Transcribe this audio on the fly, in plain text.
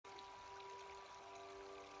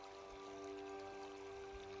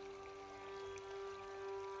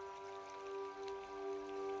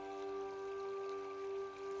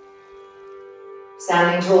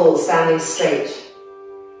Standing tall, standing straight.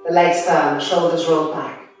 The legs firm, the shoulders rolled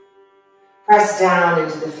back. Press down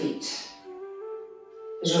into the feet.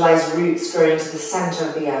 Visualize roots growing to the center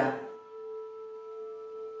of the earth.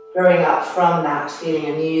 Growing up from that, feeling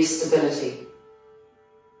a new stability.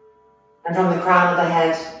 And from the crown of the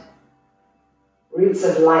head, roots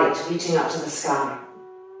of light reaching up to the sky.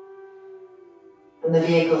 And the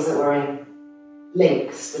vehicles that we're in,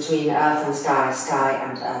 links between earth and sky, sky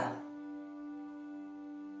and earth.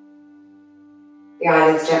 The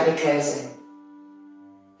eyelids gently closing,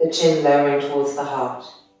 the chin lowering towards the heart.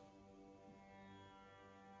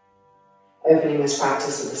 Opening this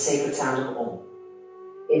practice with the sacred sound of Om.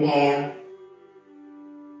 Inhale.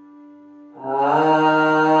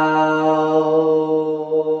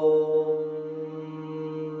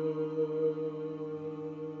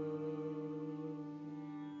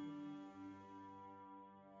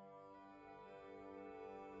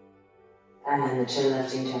 And then the chin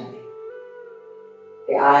lifting gently.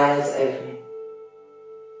 The eyes opening.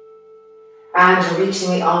 And reaching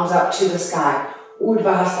the arms up to the sky.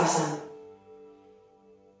 Urdhva Hastasana.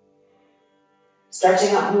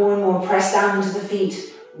 Stretching up more and more, press down into the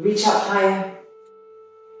feet, reach up higher.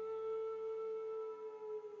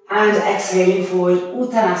 And exhaling forward,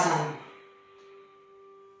 Uttanasana.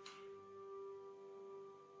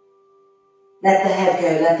 Let the head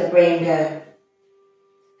go, let the brain go.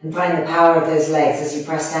 And find the power of those legs as you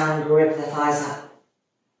press down and grip the thighs up.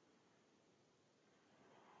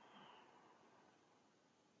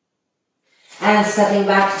 And stepping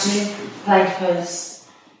back to plank pose.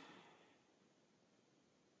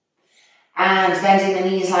 And bending the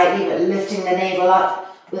knees lightly, but lifting the navel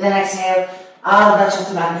up with an exhale, Ardha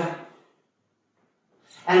Chaturanga.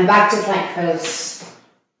 And back to plank pose.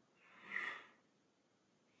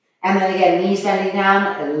 And then again, knees bending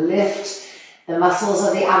down, and lift the muscles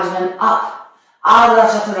of the abdomen up, Ardha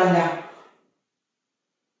Chaturanga.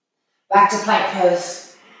 Back to plank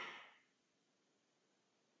pose.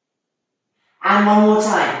 And one more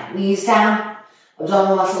time, knees down,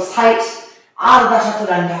 abdominal muscles tight, Ardha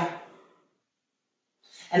Chaturanga.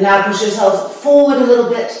 And now push yourselves forward a little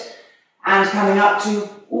bit and coming up to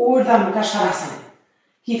Urdhva Mukha Svanasana.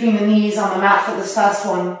 Keeping the knees on the mat for this first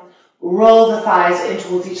one. Roll the thighs in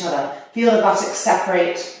towards each other. Feel the buttocks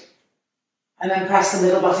separate. And then press the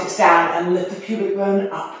middle buttocks down and lift the pubic bone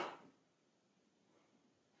up.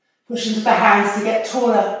 Push into the hands to get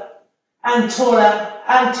taller and taller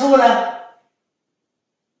and taller.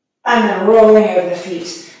 And then rolling over the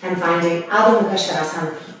feet and finding Adho Mukha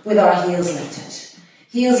Svanasana with our heels lifted.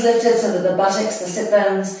 Heels lifted so that the buttocks, the sit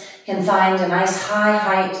bones, can find a nice high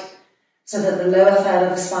height so that the lower third of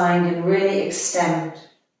the spine can really extend.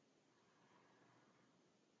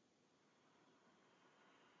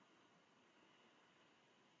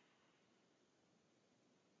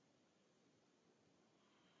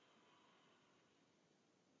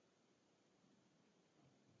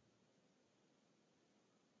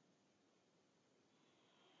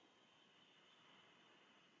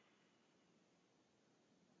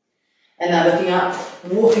 And now looking up,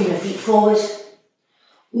 walking the feet forward.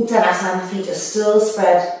 Uttanasana, feet are still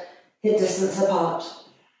spread, hip distance apart.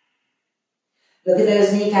 Look at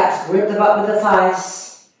those kneecaps, grip them up with the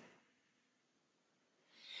thighs.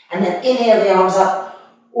 And then inhale the arms up,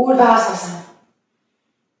 Urdhva Hastasana.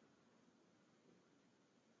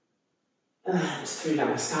 And through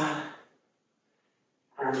Namaskar.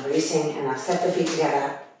 And releasing, and now step the feet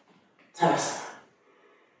together, Tadasana.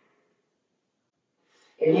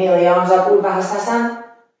 Inhale the arms up, Urdhva Hastasana.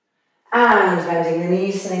 And bending the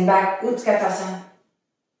knees, sitting back, Utkatasana.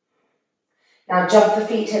 Now jump the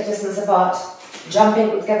feet hip distance apart. Jumping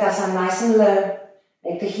Utkatasana nice and low.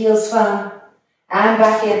 Make the heels firm. And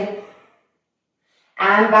back in.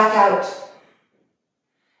 And back out.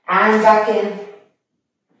 And back in.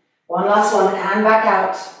 One last one. And back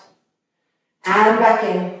out. And back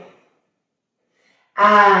in.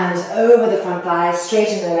 And over the front thighs,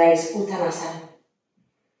 straighten the legs, Uttanasana.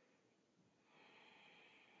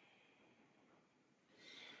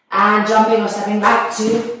 And jumping or stepping back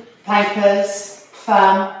to plank pose,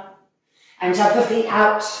 firm. And jump the feet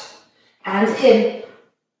out, and in,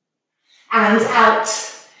 and out,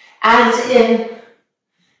 and in.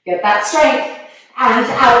 Get that strength, and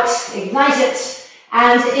out, ignite it,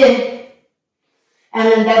 and in.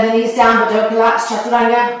 And then bend the knees down, but don't collapse,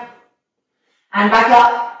 Chaturanga. And back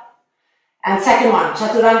up. And second one,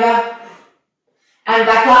 Chaturanga. And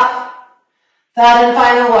back up. Third and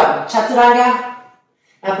final one, Chaturanga.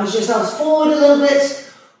 Now push yourselves forward a little bit,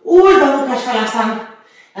 Urdhva Mukha Svanasana,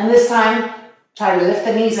 and this time try to lift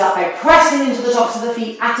the knees up by pressing into the tops of the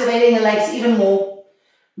feet, activating the legs even more.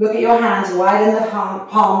 Look at your hands, widen the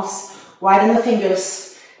palms, widen the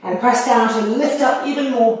fingers, and press down to lift up even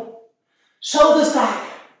more. Shoulders back.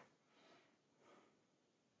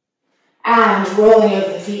 And rolling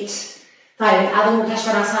over the feet, finding Adho Mukha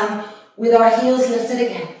Svanasana with our heels lifted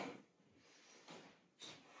again.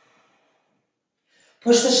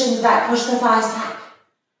 Push the shins back, push the thighs back,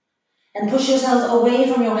 and push yourselves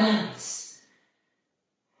away from your hands.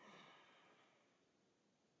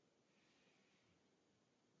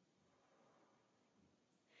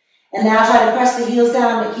 And now try to press the heels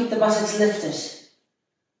down but keep the buttocks lifted.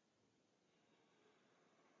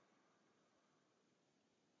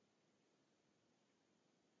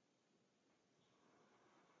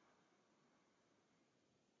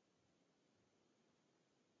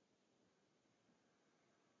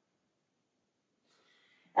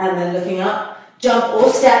 And then looking up, jump or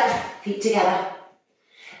step, feet together.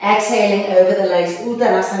 Exhaling over the legs,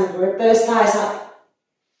 Uttanasana, grip those thighs up.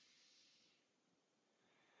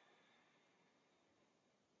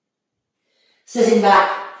 Sitting back,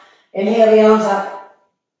 inhale the arms up.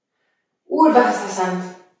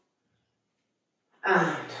 Urdhva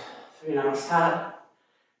and through Namaskar,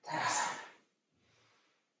 Tadasana.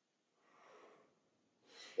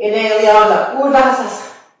 Inhale the arms up,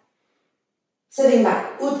 Urdhva. Sitting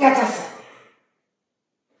back, Utkatasana.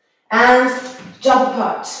 And jump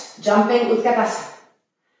apart, jumping Utkatasana.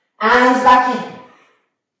 And back in.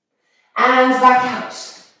 And back out.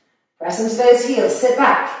 Press into those heels, sit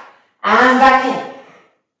back. And back in.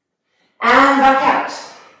 And back out.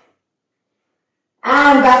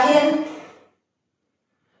 And back in.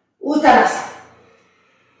 Uttanasana.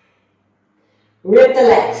 Rip the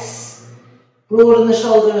legs. Broaden the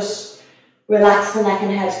shoulders. Relax the neck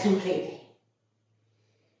and head completely.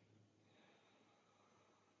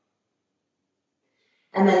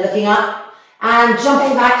 And then looking up and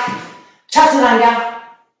jumping back, Chaturanga,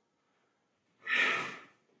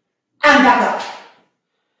 and back up.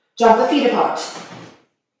 Jump the feet apart,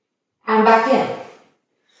 and back in.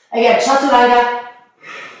 Again, Chaturanga,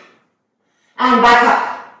 and back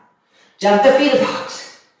up. Jump the feet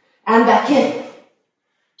apart, and back in.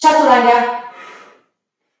 Chaturanga,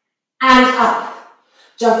 and up.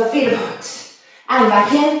 Jump the feet apart, and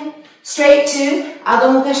back in. Straight to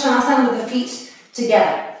Adho Mukha Svanasana with the feet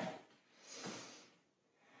together.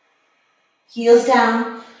 Heels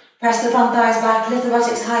down, press the front thighs back, lift the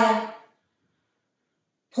buttocks higher.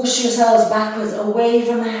 Push yourselves backwards away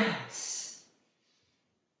from the hands.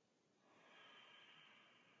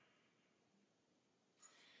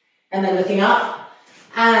 And then looking up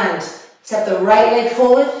and step the right leg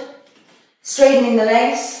forward, straightening the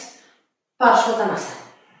legs, Parshvottanasana.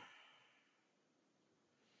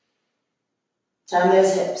 Turn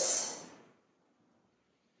those hips.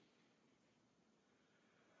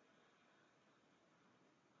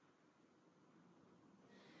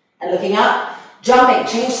 And looking up, jumping,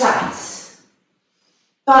 change sides.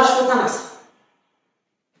 Parshvottanasana.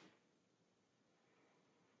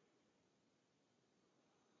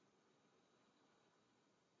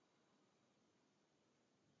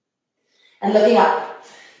 And looking up,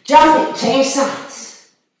 jumping, change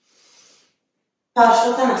sides.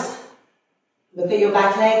 Parshvottanasana. Look at your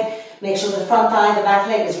back leg. Make sure the front thigh, the back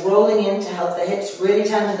leg is rolling in to help the hips really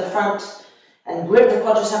turn to the front and grip the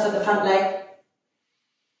quadricep of the front leg.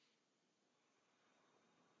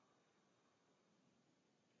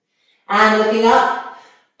 And looking up,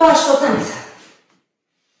 Parshvottanasana.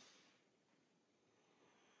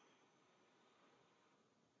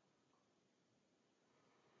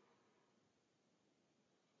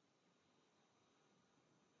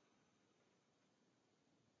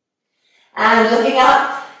 And looking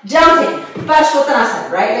up, jumping,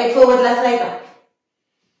 Parshvottanasana. Right leg forward, left leg back.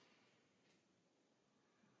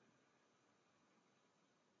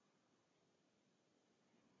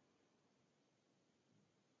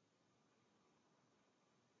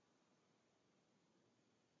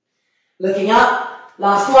 Looking up,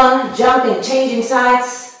 last one, jumping, changing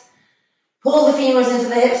sides. Pull the femurs into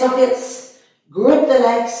the hip sockets, grip the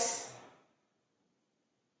legs.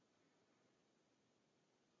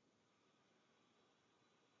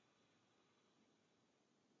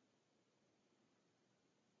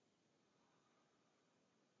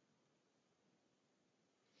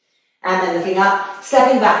 And then looking up,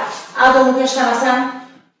 stepping back. Adho Mukha Svanasana,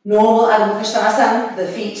 normal Adho Mukha Svanasana, the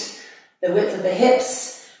feet, the width of the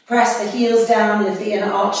hips. Press the heels down, lift the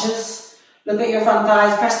inner arches. Look at your front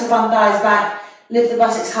thighs, press the front thighs back, lift the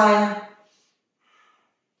buttocks higher.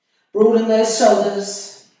 Broaden those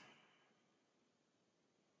shoulders.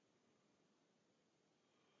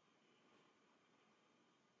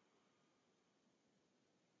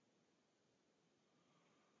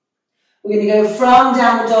 We're going to go from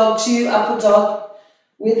downward dog to upward dog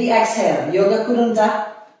with the exhale. Yoga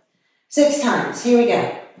Kurunta. 6 times. Here we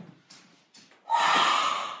go.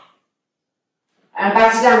 And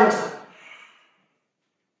back to downward dog.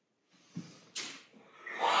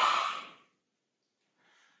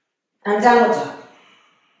 And downward dog.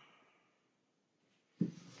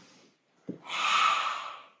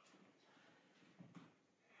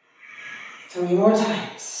 3 more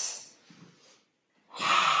times.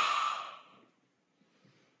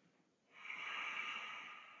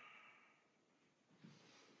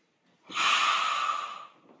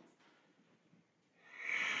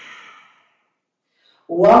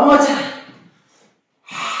 One more time.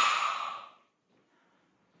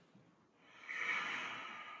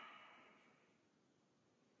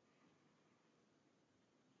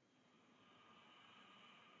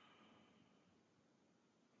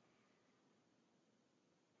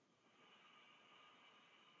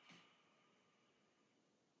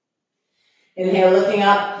 Inhale, looking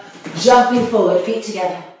up, jumping forward, feet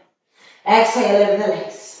together. Exhale, over the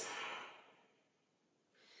legs.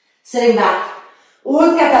 Sitting back.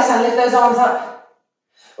 Utkatasana, lift those arms up.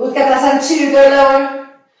 Utkatasana 2, go lower.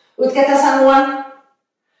 Utkatasana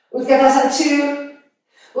 1. Utkatasana 2.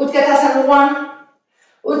 Utkatasana 1.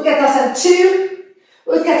 Utkatasana 2.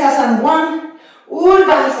 Utkatasana 1.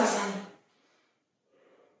 Urdhvasana.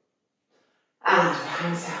 And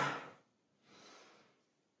hands down.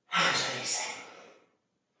 And releasing.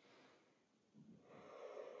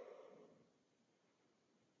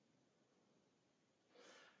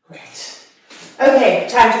 Great. Okay,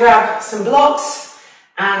 time to grab some blocks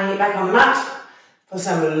and get back on the mat for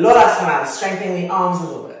some Lolasana, strengthening the arms a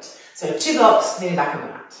little bit. So 2 blocks, nearly back on the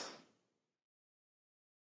mat.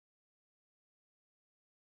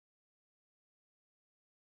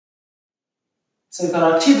 So we've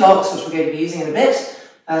got our 2 blocks, which we're going to be using in a bit.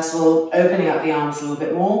 First of all, opening up the arms a little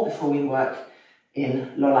bit more before we work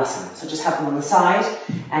in Lolasana. So just have them on the side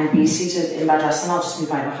and be seated in Vajrasana. I'll just move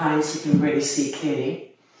my behind so you can really see clearly.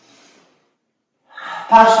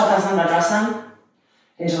 Parshvatasana, Vajrasana.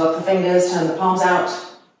 Interlock the fingers, turn the palms out.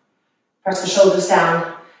 Press the shoulders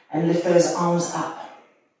down and lift those arms up.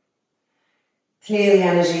 Clear the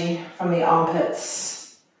energy from the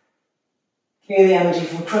armpits. Clear the energy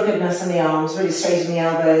from crookedness in the arms. Really straighten the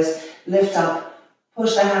elbows. Lift up.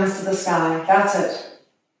 Push the hands to the sky. That's it.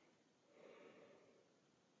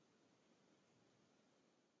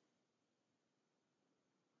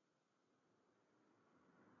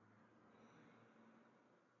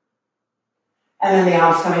 And then the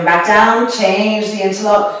arms coming back down. Change the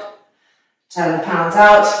interlock. Turn the palms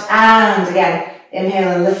out. And again,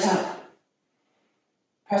 inhale and lift up.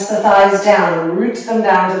 Press the thighs down. Root them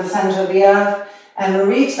down to the center of the earth. And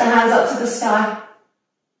reach the hands up to the sky.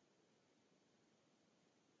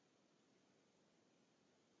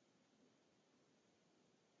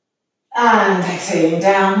 And exhaling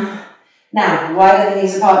down. Now, widen the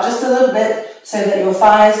knees apart just a little bit so that your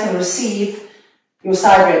thighs can receive your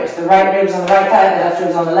side ribs. The right ribs on the right thigh, the left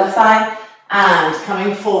ribs on the left thigh. And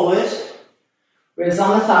coming forward, ribs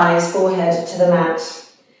on the thighs, forehead to the mat.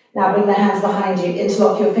 Now bring the hands behind you,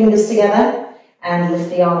 interlock your fingers together and lift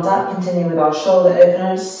the arms up. Continue with our shoulder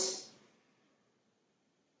openers.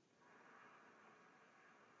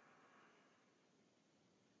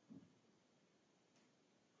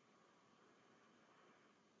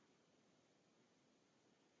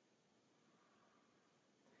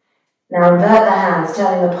 Now invert the hands,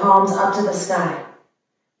 turning the palms up to the sky,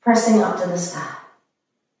 pressing up to the sky.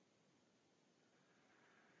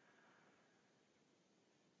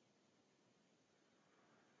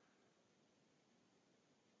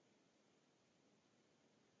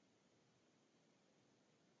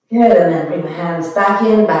 Good, and then bring the hands back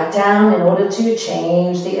in, back down in order to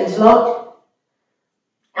change the interlock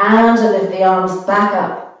and to lift the arms back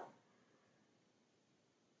up.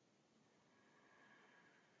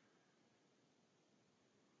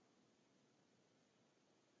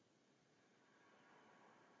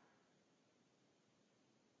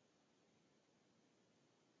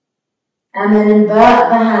 And then invert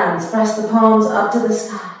the hands, press the palms up to the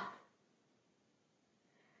sky.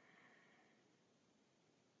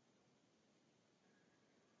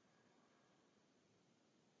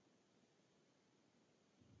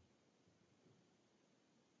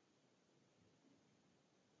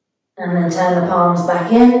 And then turn the palms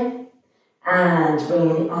back in and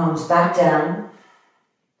bringing the arms back down,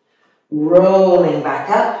 rolling back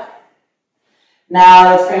up. Now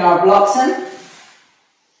let's bring our blocks in.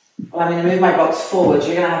 Well, I'm going to move my blocks forward.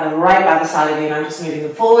 You're going to have them right by the side of you, and I'm just moving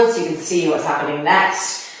them forward so you can see what's happening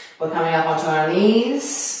next. We're coming up onto our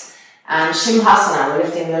knees, And Simhasana, we're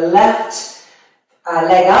lifting the left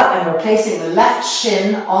leg up and we're placing the left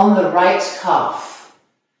shin on the right calf.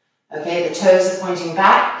 Okay, the toes are pointing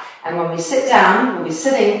back, and when we sit down, we'll be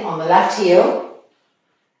sitting on the left heel,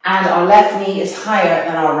 and our left knee is higher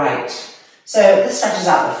than our right. So this stretches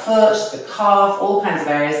out the foot, the calf, all kinds of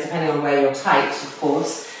areas, depending on where you're tight, of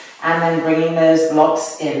course, and then bringing those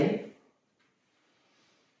blocks in.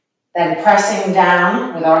 Then pressing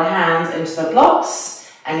down with our hands into the blocks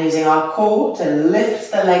and using our core to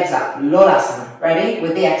lift the legs up. Lolasana. Ready?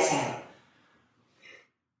 With the exhale.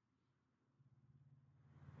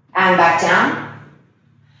 And back down.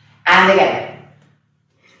 And again.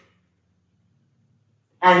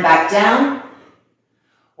 And back down.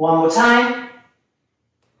 One more time.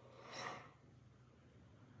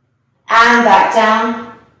 And back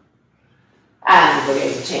down. And we're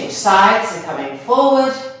going to change sides. So coming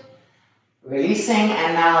forward. Releasing,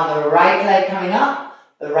 and now the right leg coming up,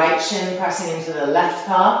 the right shin pressing into the left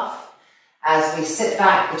calf. As we sit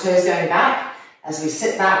back, the toes going back. As we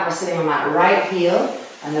sit back, we're sitting on that right heel,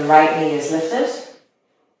 and the right knee is lifted.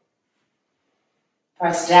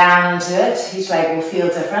 Press down into it. Each leg will feel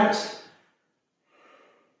different.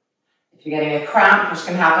 If you're getting a cramp, which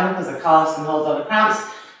can happen because the calves can hold a lot of cramps,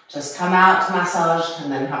 just come out, massage,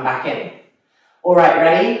 and then come back in. All right,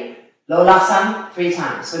 ready? Lolasana, 3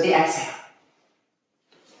 times with the exhale.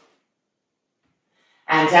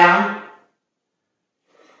 And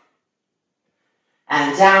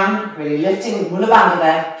down, really lifting Mula Bandha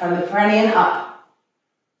there from the perineum up.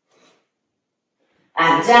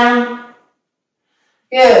 And down.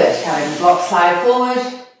 Good, having the block slide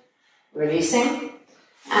forward, releasing,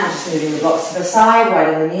 and just moving the blocks to the side,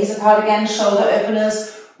 widening the knees apart again, shoulder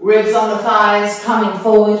openers, ribs on the thighs, coming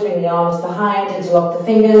forward, bring the arms behind, interlock the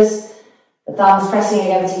fingers, the thumbs pressing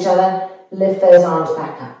against each other, lift those arms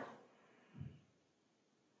back up.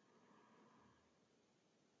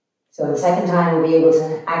 So the second time we'll be able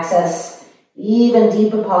to access even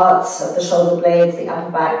deeper parts of the shoulder blades, the upper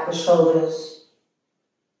back, the shoulders.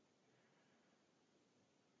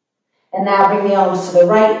 And now bring the arms to the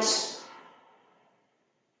right.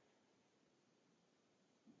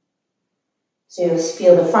 So you'll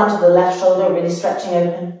feel the front of the left shoulder really stretching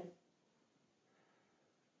open.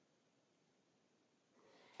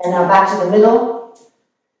 And now back to the middle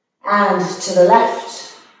and to the left.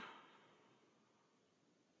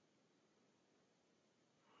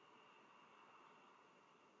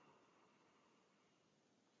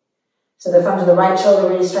 So the front of the right shoulder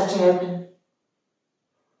really stretching open.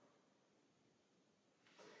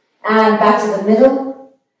 And back to the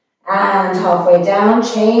middle. And halfway down,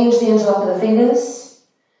 change the interlock of the fingers.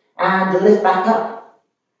 And lift back up.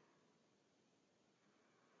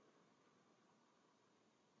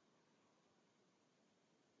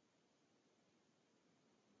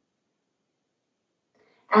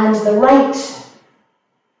 And to the right.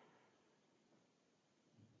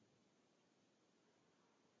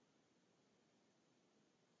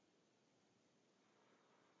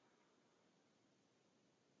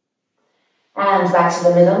 And back to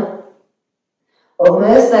the middle.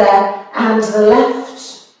 Almost there. And to the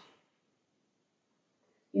left.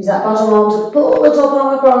 Use that bottom arm to pull the top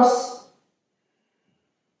arm across.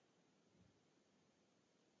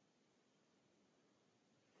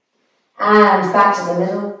 And back to the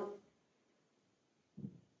middle.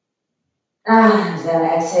 And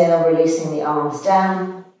then exhale, releasing the arms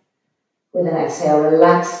down. With an exhale,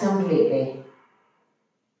 relax completely.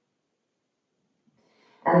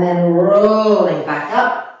 And then rolling back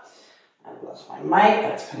up. I've lost my mic,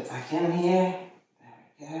 let's put it back in here.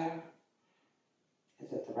 There we go.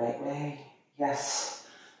 Is it the right way? Yes.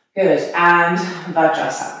 Good, and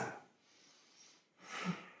Vajrasana.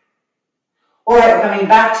 All right, we're coming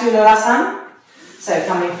back to Lolasana. So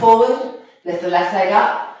coming forward, lift the left leg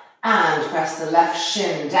up, and press the left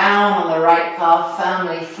shin down on the right calf,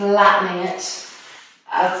 firmly flattening it.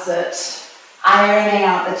 That's it. Ironing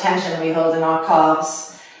out the tension we hold in our calves.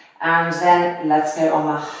 And then let's go on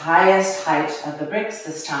the highest height of the bricks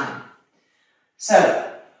this time.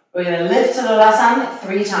 So we're going to lift to Lolasana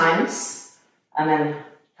 3 times, and then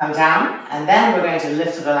come down, and then we're going to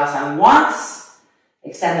lift to Lolasana once,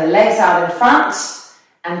 extend the legs out in front,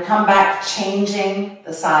 and come back, changing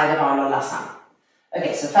the side of our Lolasana.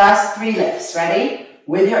 Okay, so first 3 lifts. Ready?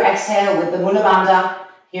 With your exhale, with the Mula Bandha.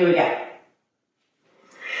 Here we go.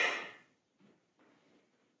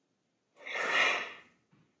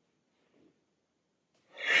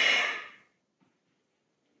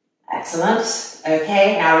 Excellent.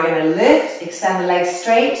 Okay, now we're going to lift, extend the legs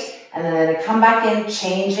straight, and then we're going to come back in,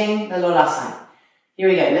 changing the Lolasana. Here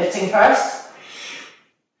we go, lifting first.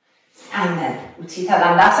 And then Uttita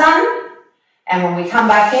Dandasana. And when we come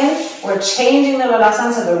back in, we're changing the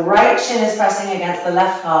Lolasana, so the right shin is pressing against the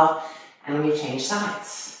left calf, and we change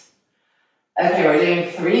sides. Okay, we're doing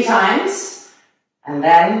 3 times, and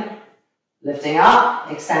then lifting up,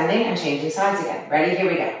 extending, and changing sides again. Ready? Here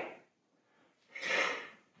we go.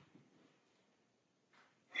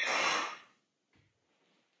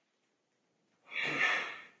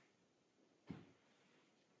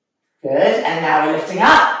 Good, and now we're lifting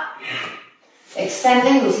up,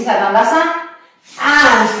 extending, Usita Dandasana,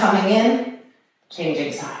 and coming in,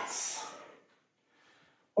 changing sides.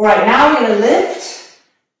 All right, now we're going to lift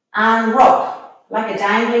and rock, like a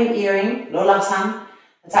dangling earring, Lolasana.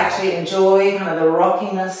 Let's actually enjoy kind of the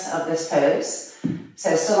rockiness of this pose.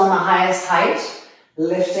 So still on the highest height,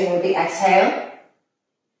 lifting with the exhale.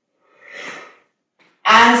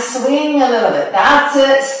 And swing a little bit, that's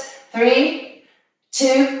it. 3,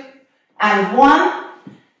 2, and 1,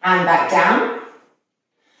 and back down.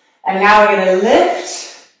 And now we're going to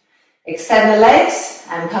lift, extend the legs,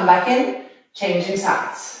 and come back in, changing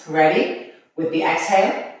sides. Ready? With the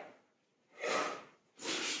exhale.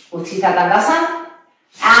 Utthita Dandasana.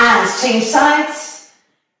 And change sides,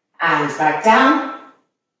 and back down.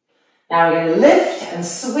 Now we're going to lift and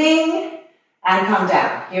swing, and come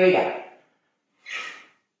down. Here we go.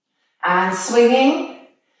 And swinging.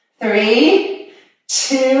 3,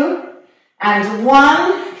 2, and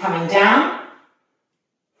 1, coming down.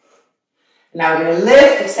 Now we're going to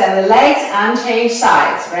lift, extend the legs, and change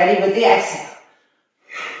sides. Ready with the exhale.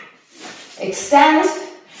 Extend,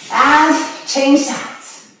 and change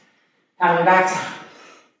sides. Coming back down.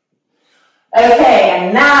 Okay,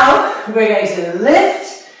 and now we're going to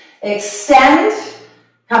lift, extend,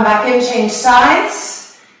 come back in, change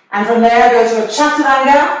sides, and from there go to a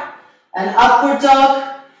chaturanga, an upward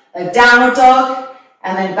dog, a downward dog,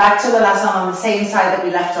 and then back to Lolasana on the same side that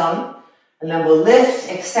we left on. And then we'll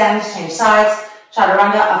lift, extend, change sides,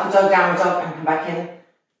 chaturanga, upward dog, downward dog, and come back in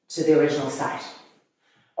to the original side.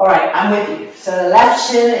 All right, I'm with you. So the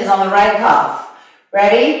left shin is on the right calf.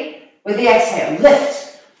 Ready? With the exhale,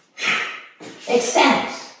 lift, extend,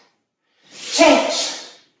 change,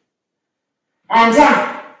 and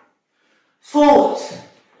down, forward,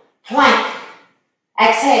 plank,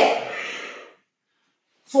 exhale,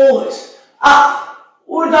 forward, up,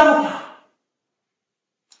 Urdhva Mukha,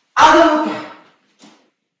 Adho Mukha.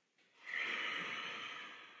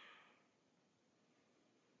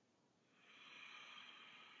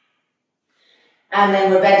 And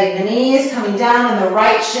then we're bending the knees, coming down, and the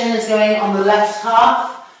right shin is going on the left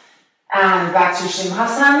calf. And back to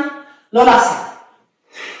Simhasana, Lolasana.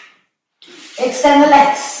 Extend the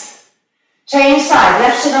legs. Change side,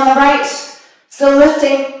 left shin on the right. Still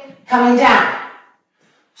lifting, coming down.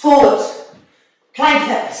 Forward, plank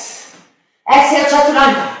pose. Exhale,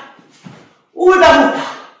 chaturanga. Urdhva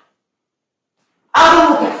Mukha.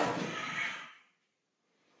 Adho Mukha.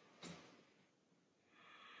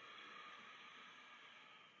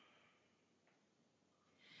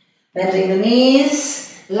 Bending the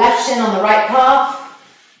knees, left shin on the right calf,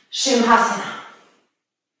 Simhasana.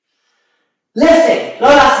 Lifting,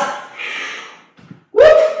 Lolasana.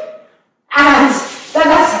 Whoop, and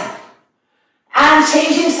Dandasana. And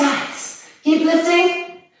changing sides. Keep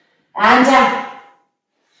lifting, and down.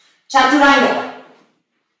 Chaturanga.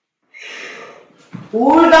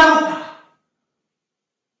 Urdhva Mukha.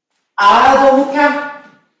 Adho Mukha.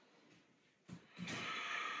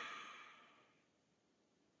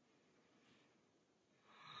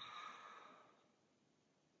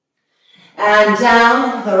 And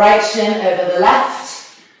down, the right shin over the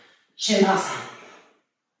left, Simhasana.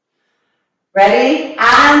 Ready?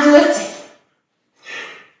 And lifting.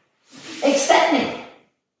 Extending.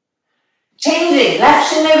 Changing,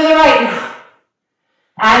 left shin over the right now.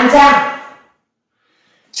 And down.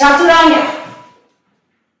 Chaturanga.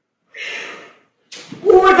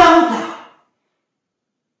 Urdhva Mukha.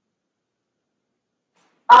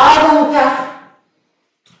 Adho Mukha.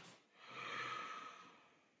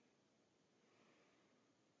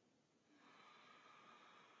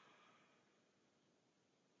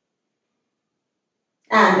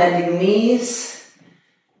 And bending the knees,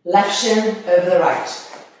 left shin over the right.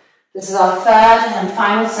 This is our third and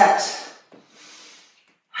final set.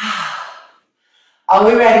 Are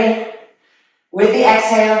we ready? With the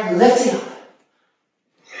exhale, lifting up.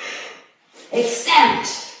 Extend.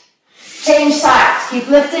 Change sides. Keep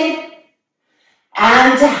lifting.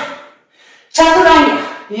 And down.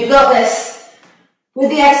 Chaturanga. You got this. With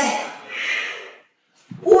the exhale.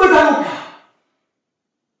 Urdhva Mukha.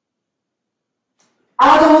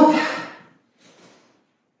 Adho Mukha.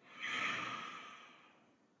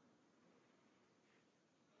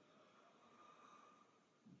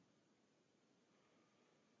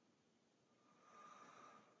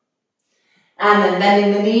 And then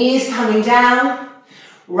bending the knees, coming down.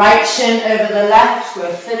 Right shin over the left.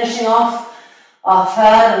 We're finishing off our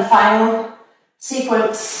third and final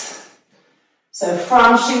sequence. So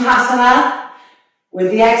from Shinhasana,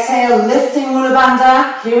 with the exhale, lifting Mula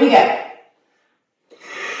Bandha. Here we go.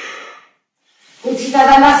 Uttita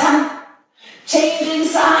Dandasana. Changing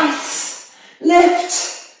sides.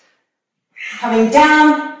 Lift. Coming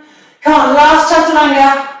down. Come on, last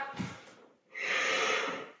Chaturanga.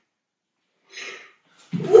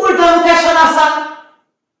 Urdhva Mukha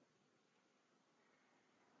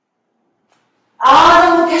Adho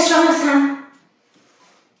Mukha Svanasana.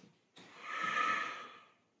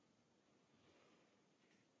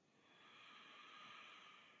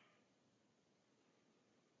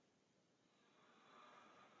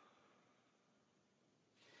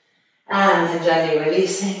 And then gently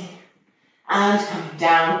releasing and coming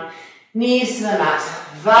down, knees to the mat,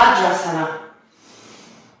 Vajrasana.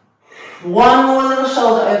 One more little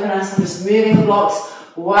shoulder opener, so I'm just moving the blocks,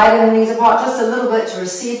 widen the knees apart just a little bit to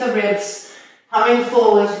receive the ribs, coming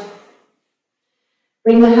forward.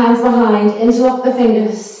 Bring the hands behind, interlock the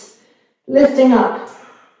fingers, lifting up.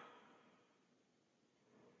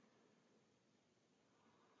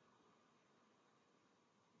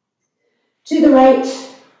 To the right.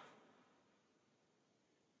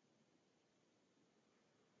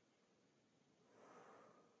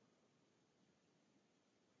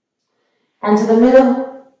 And to the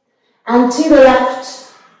middle, and to the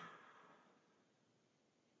left.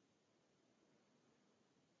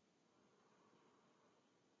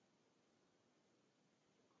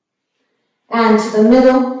 And to the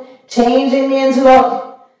middle, changing the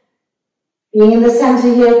interlock, being in the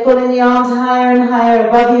center here, pulling the arms higher and higher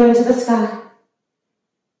above you into the sky.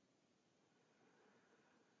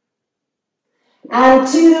 And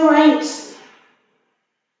to the right.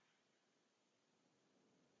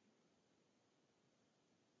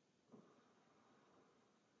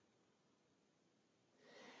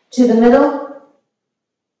 To the middle,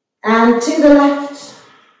 and to the left.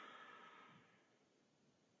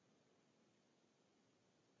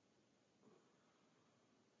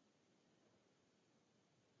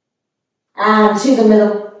 And to the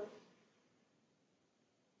middle.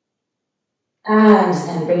 And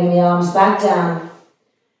then bringing the arms back down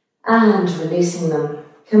and releasing them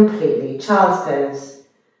completely. Child's pose.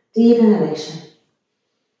 Deep inhalation.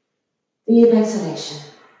 Deep exhalation.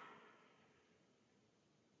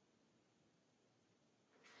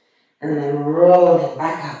 And then rolling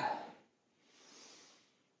back up.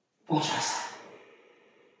 Vajrasana.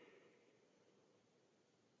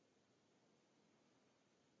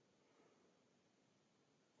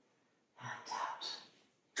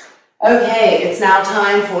 Okay, it's now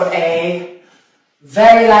time for a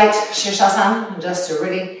very light Shirshasana, just to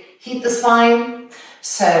really heat the spine.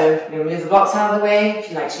 So you're going to move the blocks out of the way. If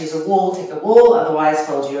you like to use a wall, take a wall. Otherwise,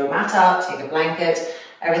 fold your mat up, take a blanket,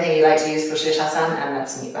 everything you like to use for Shirshasana, and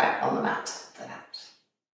let's meet back on the mat for that.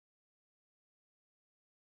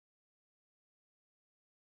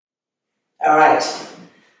 All right,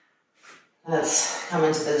 let's come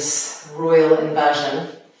into this royal inversion.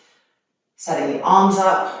 Setting the arms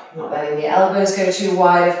up, not letting the elbows go too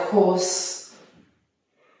wide, of course.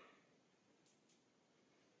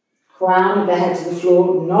 Crown of the head to the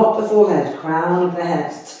floor, not the forehead, crown of the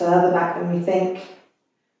head. It's further back than we think.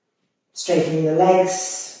 Straightening the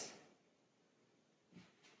legs.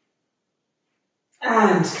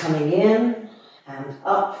 And coming in and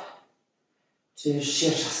up to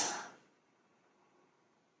Shirshasana.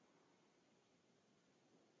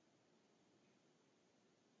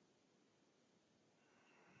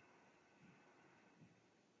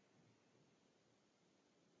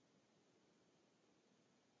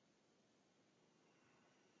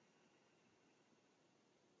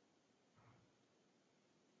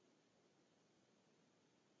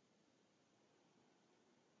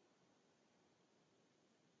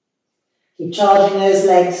 Keep charging those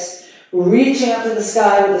legs, reaching up to the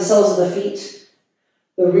sky with the soles of the feet,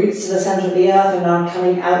 the roots to the center of the earth, and now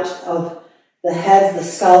coming out of the head, the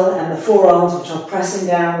skull, and the forearms, which are pressing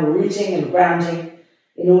down, rooting and grounding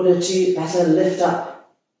in order to better lift up.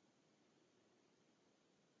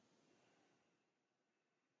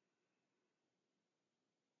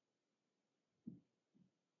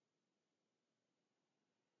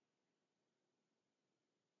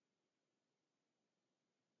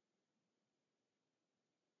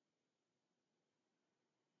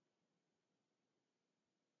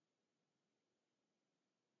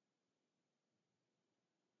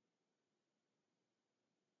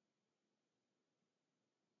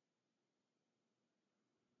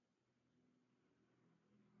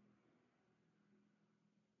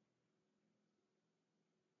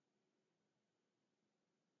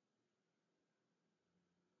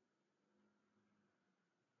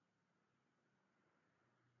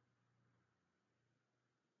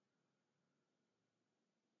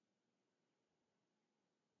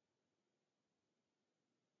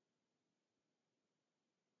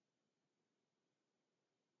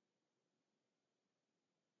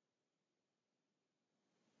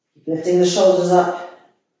 Keep lifting the shoulders up.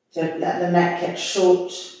 Don't let the neck get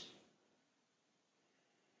short.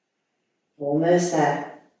 Almost there.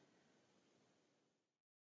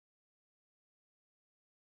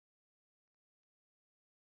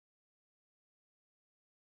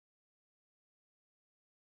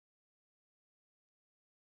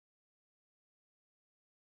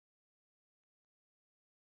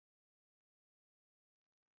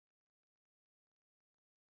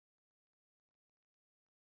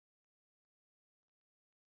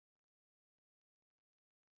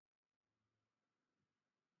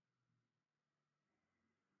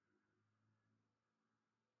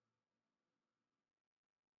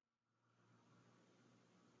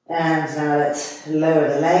 And now let's lower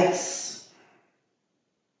the legs.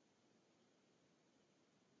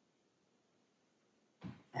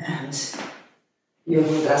 And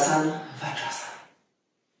Yogasana, Vajrasana.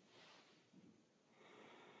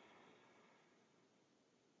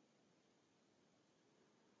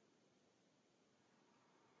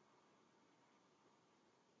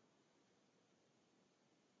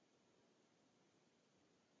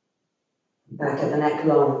 Back of the neck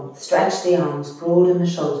long. Stretch the arms, broaden the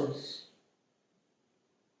shoulders.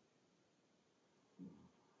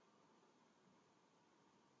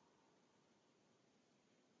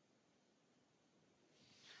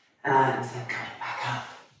 And then coming back up.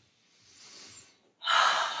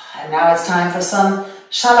 And now it's time for some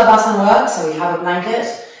Shalabhasana work. So we have a blanket.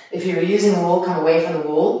 If you're using the wall, come away from the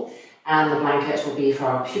wall. And the blanket will be for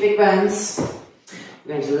our pubic bones.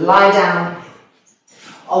 We're going to lie down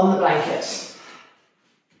on the blanket.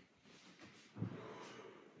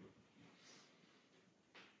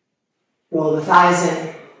 Roll the thighs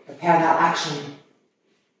in. Prepare that action.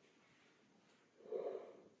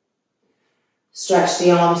 Stretch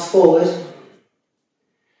the arms forward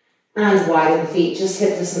and widen the feet, just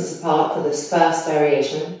hip distance apart for this first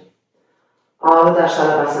variation. Ardha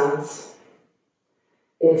Shalabhasanas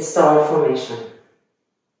in star formation.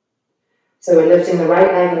 So we're lifting the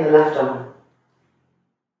right leg and the left arm.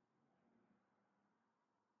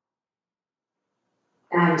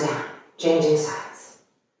 And down, changing sides.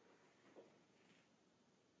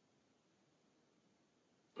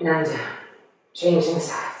 And down, changing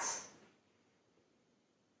sides.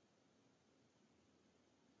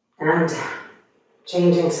 And down,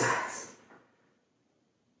 changing sides.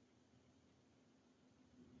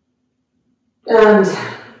 And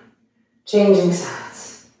down, changing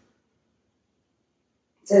sides.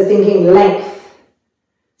 So thinking length.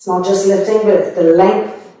 It's not just lifting, but it's the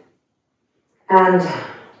length. And down,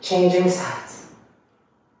 changing sides.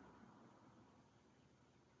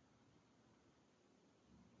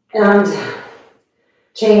 And down,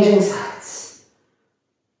 changing sides.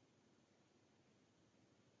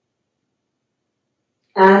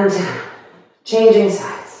 And down, changing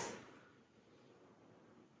sides.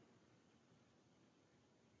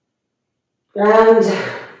 And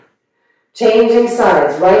down, changing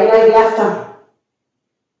sides. Right leg, left arm.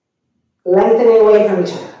 Lengthening away from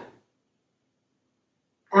each other.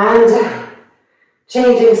 And down,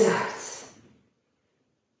 changing sides.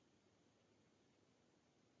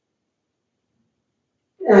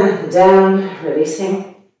 And down,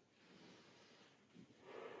 releasing.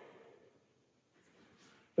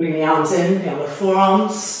 Bring the arms in, beyond the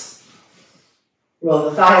forearms. Roll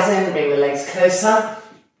the thighs in, bring the legs closer.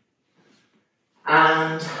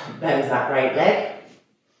 And bend that right leg.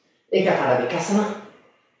 Ekapada Vikasana.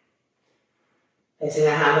 Placing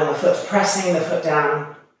the hand on the foot, pressing the foot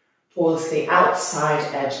down towards the outside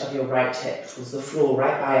edge of your right hip, towards the floor,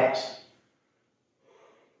 right by it.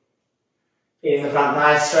 Feeling the front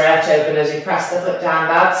thigh stretch open as you press the foot down.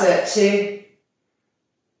 That's it. 2.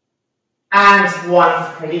 And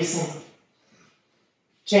 1, releasing,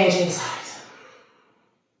 changing side.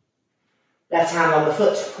 Left hand on the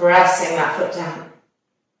foot, pressing that foot down.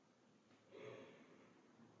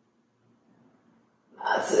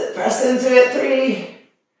 That's it, press into it, 3,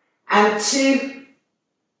 and 2,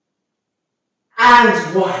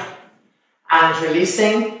 and 1. And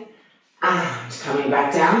releasing, and coming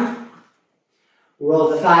back down. Roll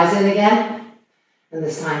the thighs in again, and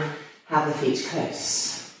this time have the feet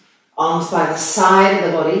close. Arms by the side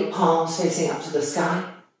of the body, palms facing up to the sky.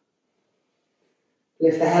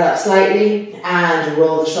 Lift the head up slightly and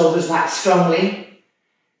roll the shoulders back strongly.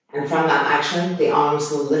 And from that action, the arms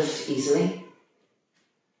will lift easily.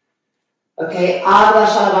 Okay, Ardha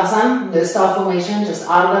Shalabhasana, no star formation, just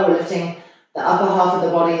Ardha. We're lifting the upper half of the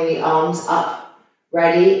body and the arms up.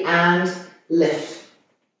 Ready, and lift.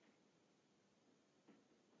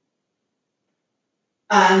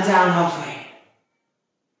 And down halfway.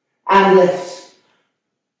 And lift.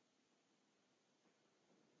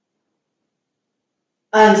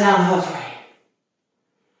 and down halfway,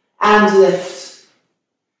 and lift,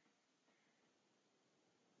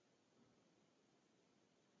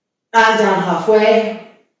 and down halfway.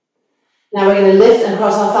 Now we're going to lift and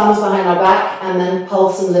cross our thumbs behind our back, and then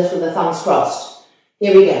pulse and lift with the thumbs crossed.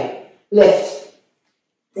 Here we go. Lift.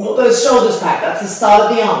 Roll those shoulders back. That's the start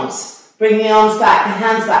of the arms. Bring the arms back, the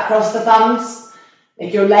hands back, cross the thumbs.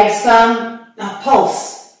 Make your legs firm. Now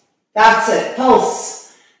pulse. That's it.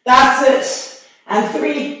 Pulse. That's it. And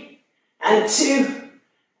 3, and 2,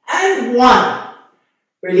 and 1.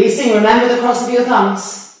 Releasing. Remember the cross of your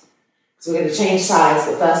thumbs. So we're going to change sides,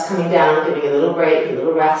 but first coming down, giving a little break, a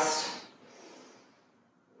little rest.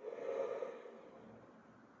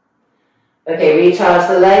 Okay, recharge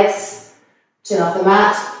the legs, chin off the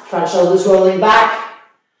mat, front shoulders rolling back,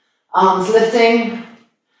 arms lifting,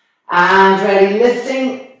 and ready,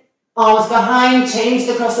 lifting, arms behind, change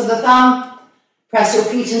the cross of the thumb, press your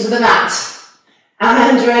feet into the mat,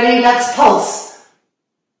 and ready, let's pulse.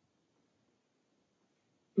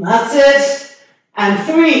 That's it, and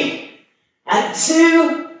 3, and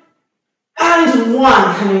 2, and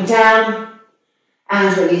 1, coming down,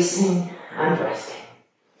 and releasing, and resting.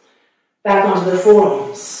 Back onto the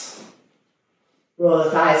forearms. Roll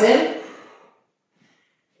the thighs in.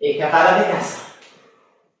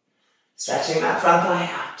 Stretching that front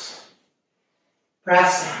thigh out.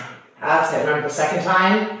 Press down. That's it. Remember the second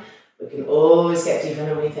time, we can always get deeper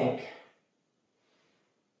than we think.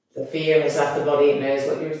 The fear has left the body, it knows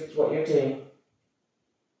what you're doing.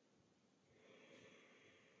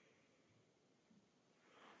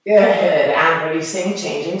 Good. And releasing,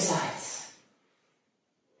 changing sides.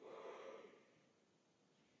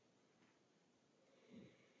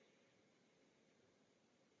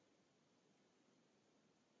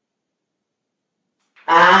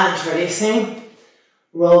 And releasing.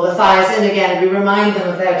 Roll the thighs in again. We remind them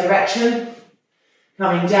of their direction.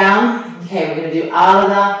 Coming down. Okay, we're going to do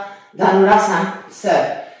Ardha Dhanurasana.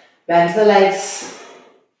 So, bend the legs.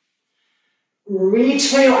 Reach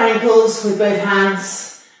for your ankles with both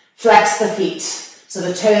hands. Flex the feet. So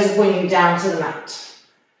the toes are pointing down to the mat.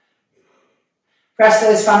 Press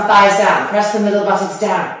those front thighs down. Press the middle buttocks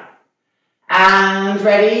down. And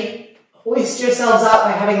ready. Hoist yourselves up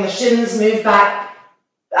by having the shins move back.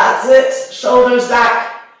 That's it. Shoulders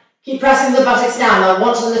back. Keep pressing the buttocks down. They'll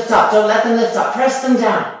want to lift up. Don't let them lift up. Press them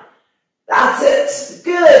down. That's it.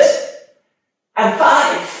 Good. And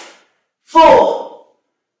 5, 4,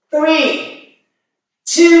 3,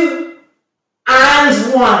 2,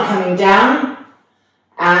 and 1. Coming down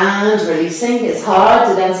and releasing. It's hard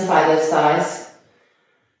to densify those thighs.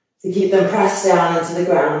 To keep them pressed down into the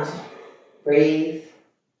ground. Breathe.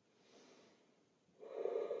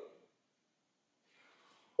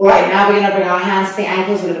 All right, now we're going to bring our hands to the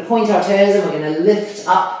ankles. We're going to point our toes and we're going to lift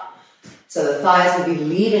up. So the thighs will be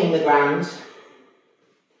leaving the ground.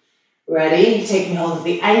 Ready? Taking hold of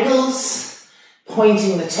the ankles,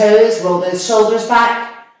 pointing the toes, roll those shoulders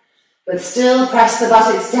back, but still press the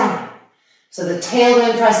buttocks down. So the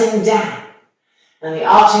tailbone pressing down. And the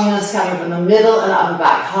archiness coming from the middle and upper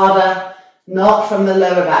back. Harder, not from the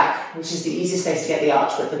lower back, which is the easiest place to get the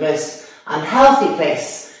arch, but the most unhealthy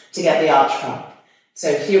place to get the arch from.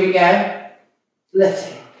 So here we go,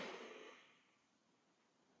 lifting.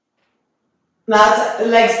 Now the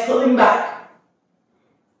legs pulling back.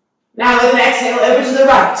 Now with an exhale, over to the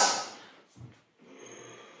right.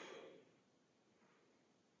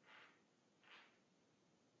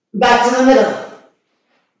 Back to the middle.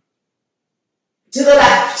 To the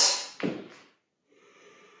left.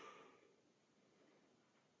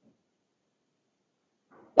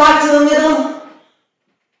 Back to the middle.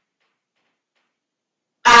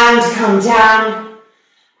 And come down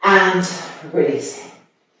and releasing.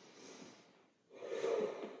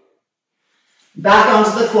 Back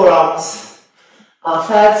onto the forearms. Our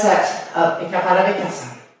third set of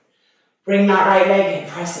Ikapada. Bring that right leg in,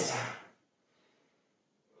 press it down.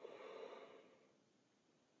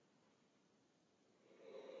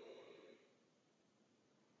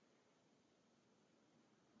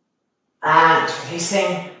 And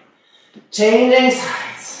releasing, changing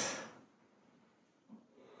sides.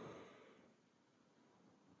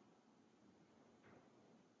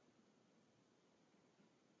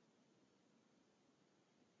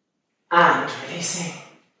 And releasing.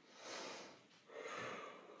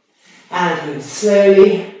 And we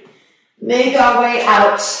slowly make our way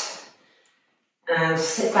out and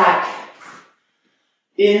sit back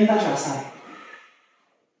in Vajrasana.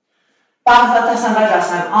 Bhavata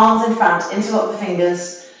Vajrasana, arms in front, interlock the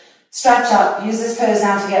fingers, stretch up, use this pose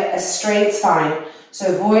now to get a straight spine.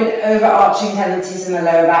 So avoid overarching tendencies in the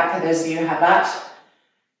lower back for those of you who have that.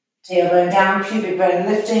 Tailbone down, pubic bone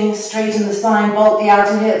lifting, straighten the spine, vault the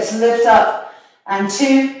outer hips, lift up, and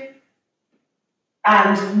 2,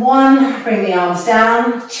 and 1. Bring the arms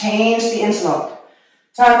down, change the interlock.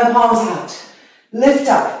 Turn the palms out, lift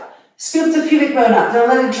up, scoop the pubic bone up, don't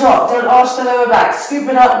let it drop, don't arch the lower back, scoop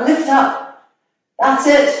it up, lift up. That's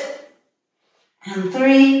it. And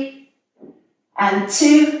 3, and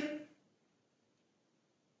 2,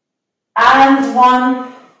 and 1.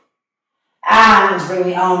 And bring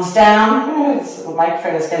the arms down. This little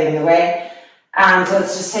microphone is getting in the way. And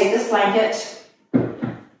let's just take this blanket,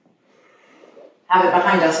 have it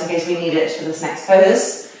behind us in case we need it for this next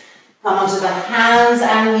pose. Come onto the hands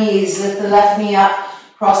and knees. Lift the left knee up.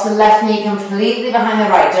 Cross the left knee completely behind the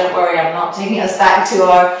right. Don't worry, I'm not taking us back to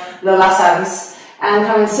our Lolasans. And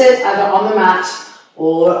come and sit either on the mat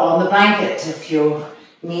or on the blanket. If your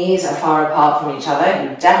knees are far apart from each other,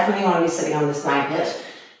 you definitely want to be sitting on this blanket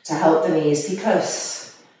to help the knees be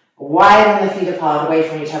close. Widen the feet apart, away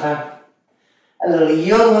from each other. A little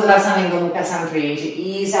Yoga Mudra Mukha for you to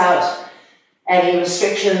ease out any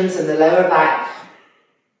restrictions in the lower back.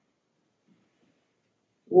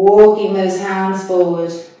 Walking those hands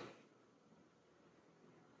forward.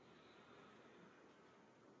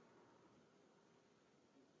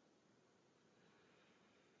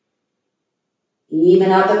 Even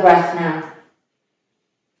out the breath now.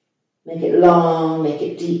 Make it long, make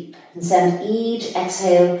it deep, and send each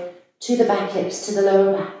exhale to the back hips, to the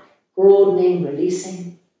lower back, broadening,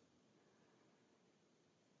 releasing.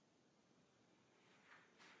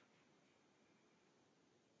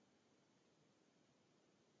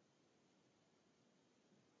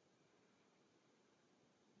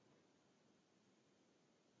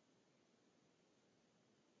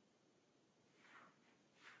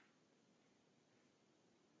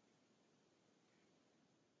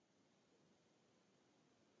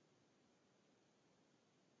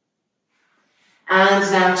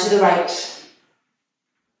 And now to the right.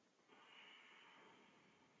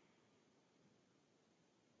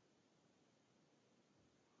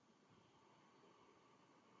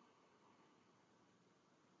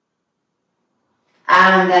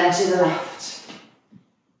 And then to the left.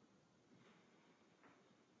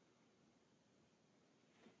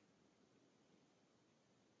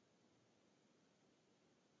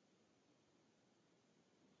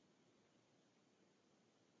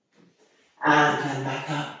 And then back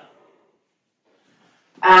up.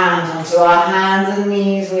 And onto our hands and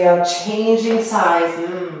knees, we are changing sides.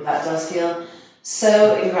 That does feel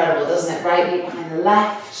so incredible, doesn't it? Right knee behind the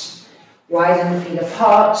left, widen the feet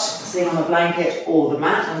apart, sitting on the blanket or the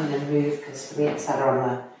mat. I'm going to move because for me it's better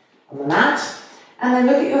on the mat. And then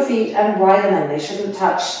look at your feet and widen them. They shouldn't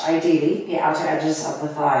touch, ideally, the outer edges of the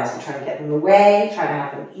thighs. I'm trying to get them away, trying to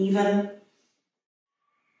have them even.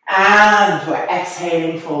 And we're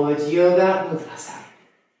exhaling forward, Yoga Mudra.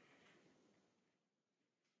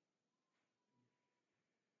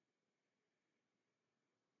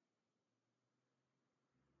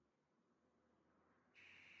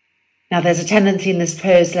 Now there's a tendency in this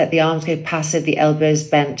pose to let the arms go passive, the elbows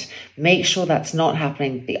bent. Make sure that's not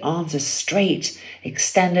happening. The arms are straight,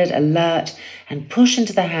 extended, alert, and push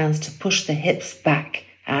into the hands to push the hips back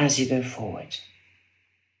as you go forward.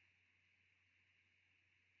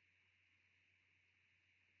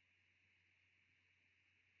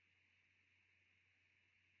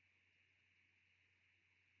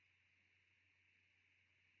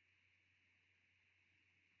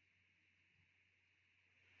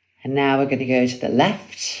 And now we're going to go to the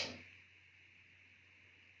left,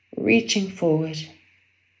 reaching forward,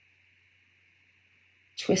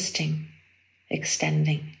 twisting,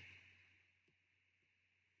 extending.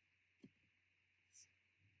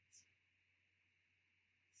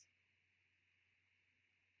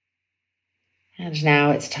 And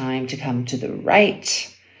now it's time to come to the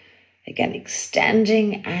right, again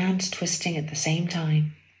extending and twisting at the same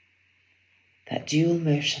time, that dual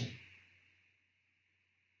motion.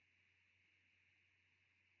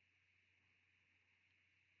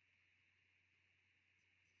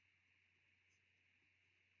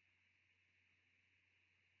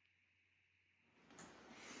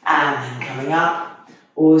 And then coming up,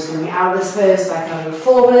 always coming out of this pose by coming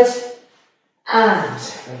forward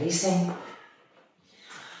and releasing.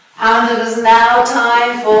 And it is now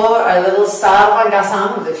time for a little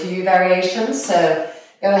Sarvangasana with a few variations. So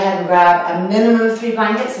go ahead and grab a minimum of 3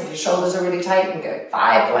 blankets. If your shoulders are really tight, you can go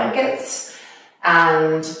 5 blankets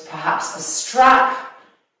and perhaps a strap.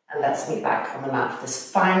 And let's meet back on the mat for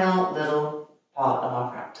this final little part of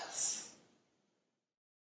our practice.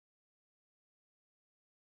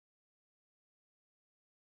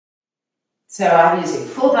 So I'm using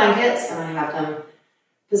full blankets and I have them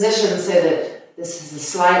position so that this is a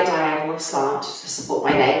slight diagonal slant to support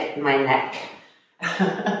my neck.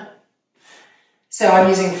 So I'm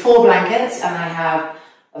using 4 blankets, and I have,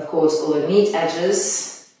 of course, all the neat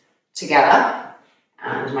edges together,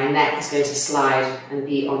 and my neck is going to slide and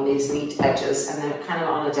be on these neat edges, and they're kind of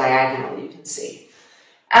on a diagonal, you can see.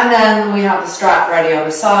 And then we have the strap ready on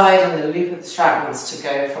the side, and the loop of the strap wants to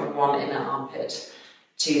go from one inner armpit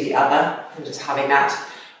to the other. I'm just having that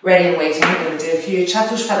ready and waiting. We're going to do a few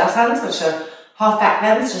Chaturpadasans, which are half back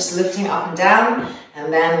bends, just lifting up and down,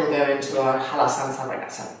 and then we'll go into our Halasana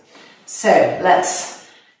Sambragasana. So let's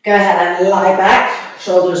go ahead and lie back,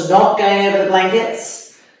 shoulders not going over the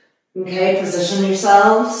blankets. Okay, position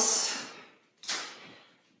yourselves.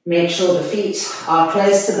 Make sure the feet are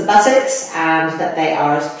close to the buttocks and that they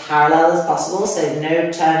are as parallel as possible, so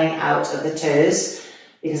no turning out of the toes,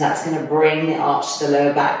 because that's going to bring the arch to the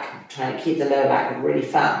lower back, trying to keep the lower back really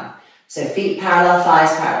firm. So feet parallel,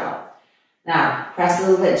 thighs parallel. Now, press a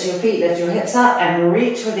little bit to your feet, lift your hips up and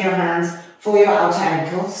reach with your hands for your outer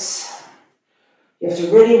ankles. You have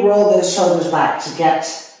to really roll those shoulders back to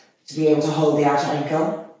be able to hold the outer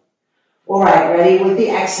ankle. All right, ready with the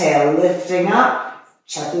exhale, lifting up,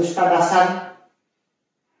 Chaturpadasana.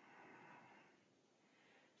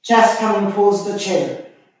 Chest coming towards the chin.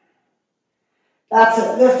 That's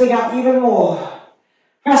it, lifting up even more.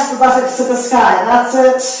 Press the buttocks to the sky, that's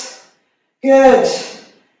it. Good.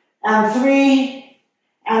 And 3,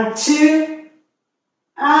 and 2,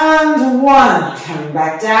 and 1. Coming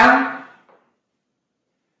back down.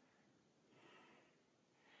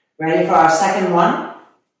 Ready for our second one.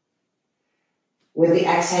 With the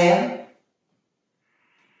exhale.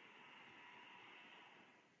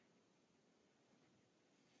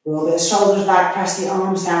 Roll those shoulders back, press the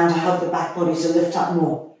arms down to help the back body to lift up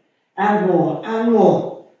more. And more, and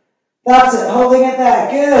more. That's it, holding it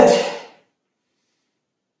there, good.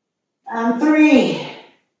 And 3,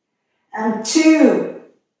 and 2,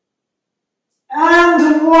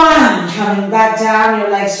 and 1. Coming back down, your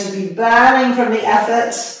legs should be burning from the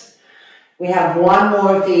effort. We have one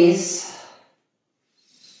more of these.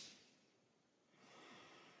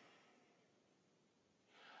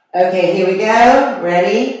 Okay, here we go.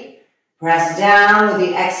 Ready? Press down with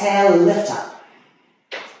the exhale, lift up.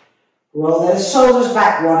 Roll those shoulders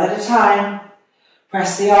back one at a time.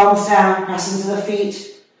 Press the arms down, press into the feet.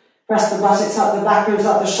 Press the buttocks up, the back ribs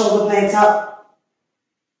up, the shoulder blades up.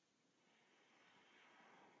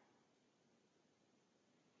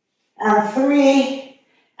 And 3,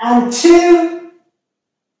 and 2,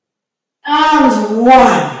 and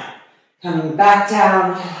 1. Coming back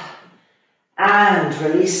down and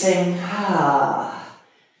releasing.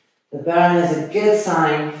 The burn is a good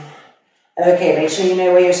sign. Okay, make sure you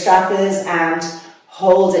know where your strap is and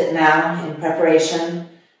hold it now in preparation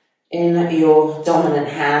in your dominant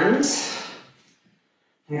hand.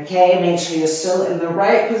 Okay, make sure you're still in the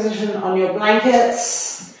right position on your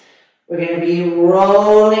blankets. We're going to be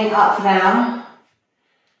rolling up now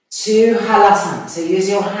to Halasana. So use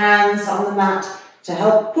your hands on the mat to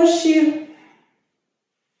help push you.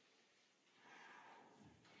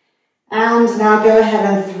 And now go ahead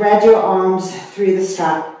and thread your arms through the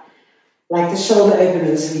strap, like the shoulder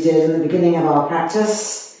openers we did in the beginning of our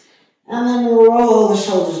practice. And then roll the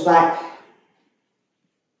shoulders back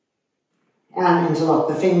and interlock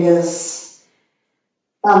the fingers,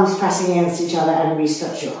 thumbs pressing against each other, and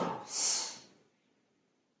re-stretch your arms.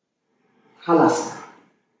 Halasana.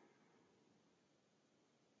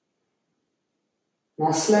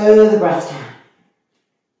 Now slow the breath down.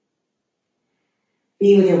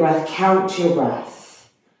 Be with your breath, count your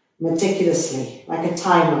breath meticulously, like a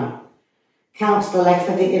timer. Count the length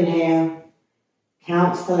of the inhale,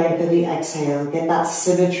 count the length of the exhale, get that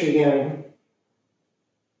symmetry going.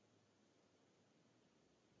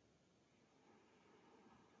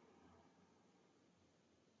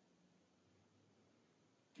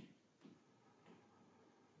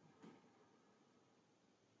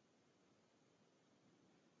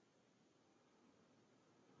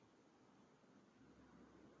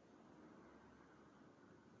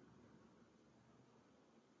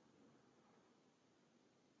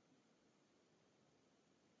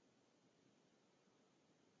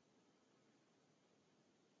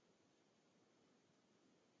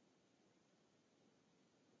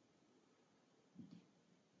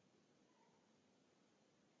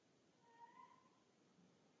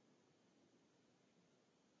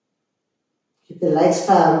 Keep the legs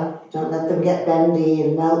firm. Don't let them get bendy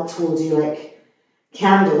and melt towards you like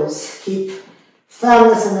candles. Keep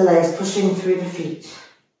firmness in the legs, pushing through the feet.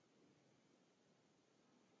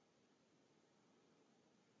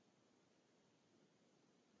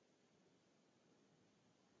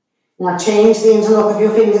 Now change the interlock of your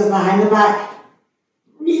fingers behind the back.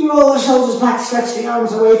 Re-roll the shoulders back, stretch the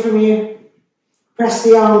arms away from you. Press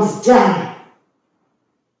the arms down.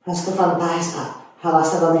 Press the front thighs up.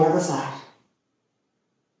 Halasana on the other side.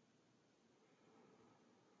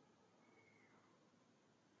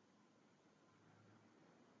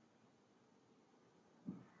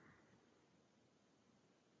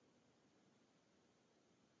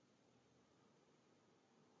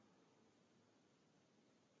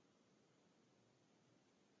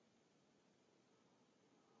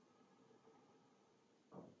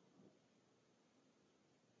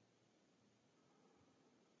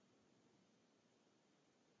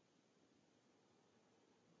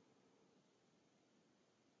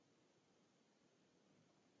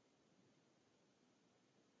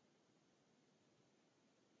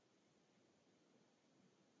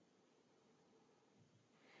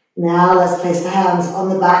 Now let's place the hands on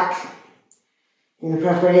the back in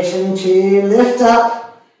preparation to lift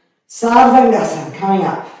up. Sarvangasana coming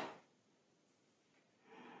up.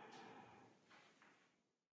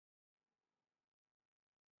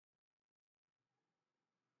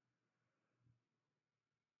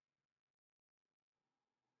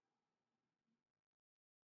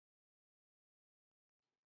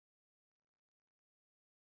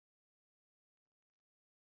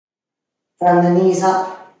 Firm the knees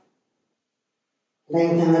up.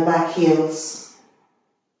 Lengthen the back heels.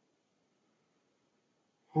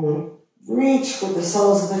 And reach with the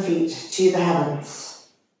soles of the feet to the heavens.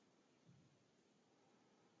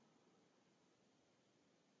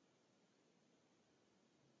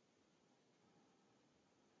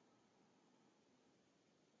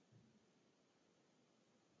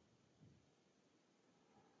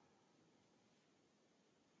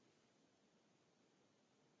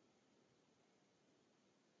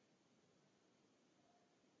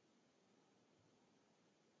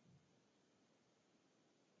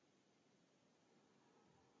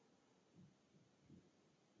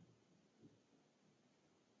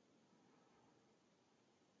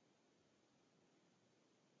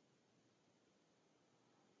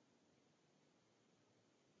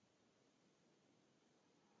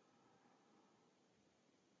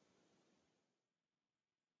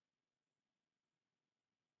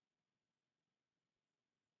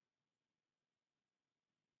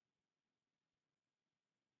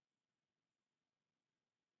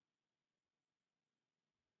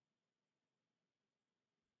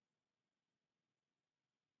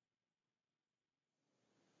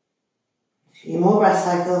 A few more breath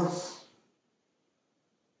cycles.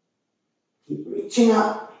 Keep reaching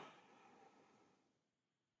up.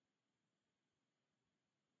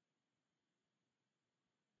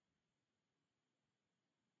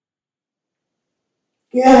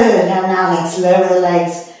 Good, and now let's lower the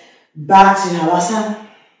legs back to Halasana.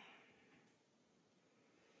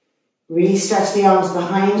 Really stretch the arms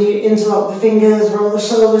behind you, interlock the fingers, roll the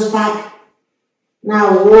shoulders back.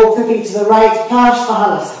 Now walk the feet to the right,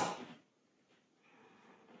 Parsvahalasana.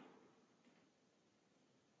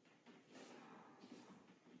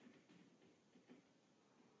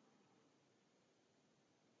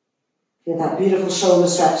 Feel that beautiful shoulder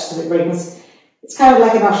stretch that it brings. It's kind of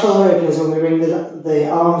like in our shoulder openers when we bring the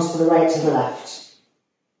arms to the right to the left.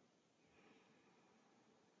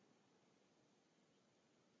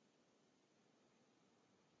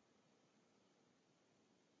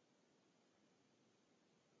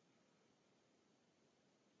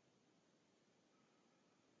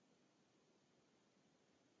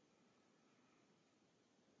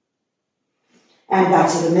 And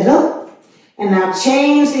back to the middle. And now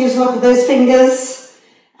change the interlock of those fingers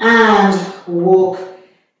and walk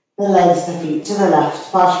the legs, the feet to the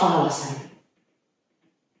left, Parsvahalasana.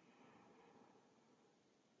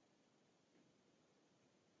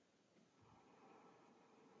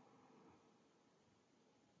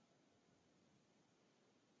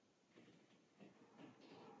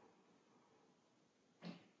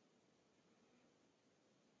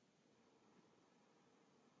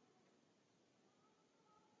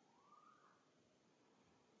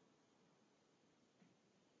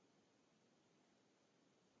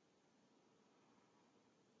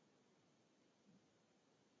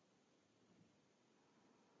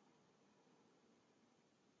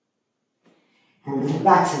 And then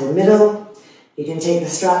back to the middle. You can take the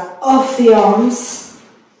strap off the arms.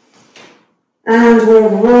 And we're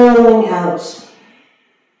rolling out.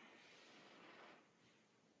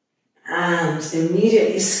 And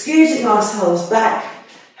immediately scooting ourselves back.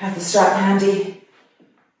 Have the strap handy.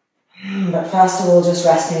 But first of all, just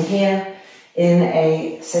resting here in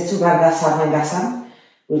a Setu Bandha Sarvangasana,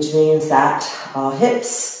 which means that our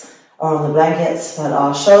hips are on the blankets, but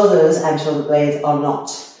our shoulders and shoulder blades are not.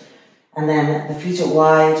 And then the feet are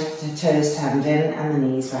wide, the toes turned in, and the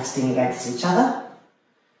knees resting against each other.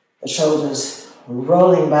 The shoulders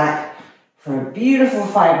rolling back for a beautiful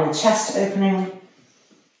final chest opening,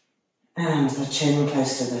 and the chin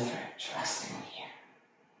close to the throat, resting here.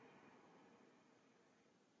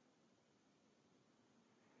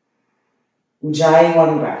 Ujjayi,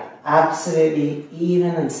 one breath, absolutely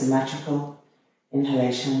even and symmetrical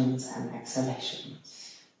inhalations and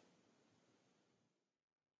exhalations.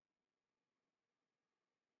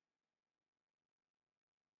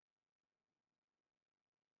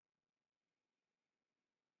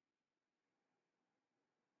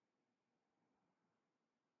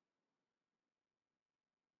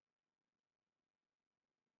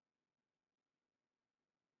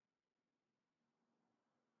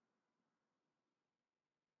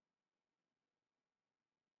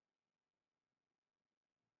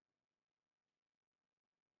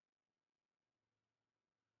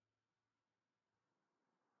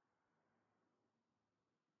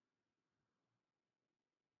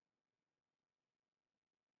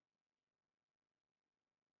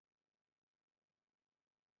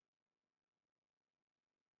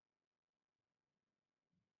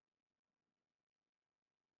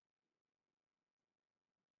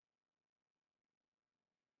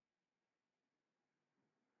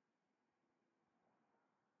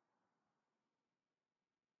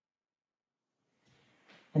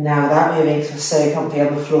 And now without moving, because we're so comfy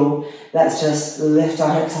on the floor, let's just lift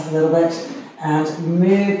our hips up a little bit and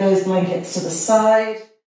move those blankets to the side.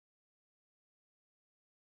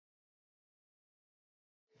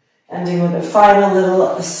 Ending with a final little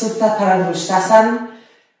Supta Paramrushtasana,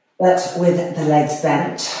 but with the legs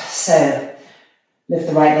bent. So lift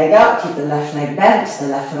the right leg up, keep the left leg bent, the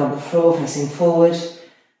left foot on the floor facing forward,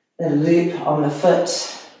 the loop on the foot,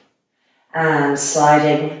 and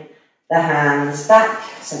sliding the hands back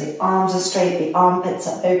so the arms are straight, the armpits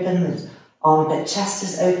are open, the armpit chest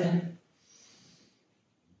is open.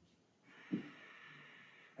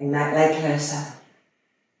 Bring that leg closer.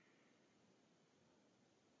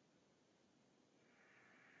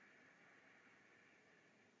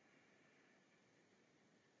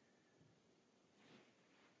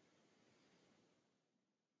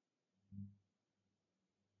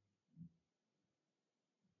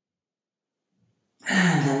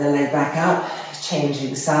 And then the leg back up,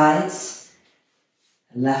 changing sides.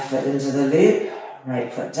 Left foot into the loop,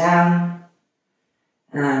 right foot down,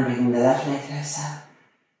 and bringing the left leg closer.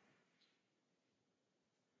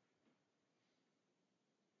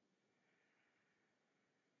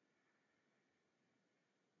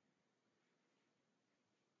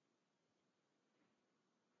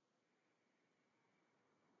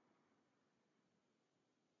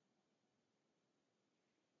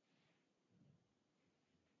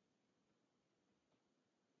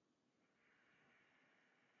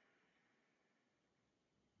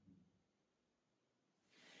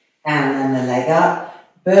 And then the leg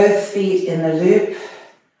up, both feet in the loop.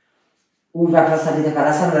 Urdhva Prasarita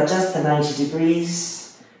Padasana, just the 90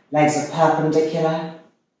 degrees. Legs are perpendicular.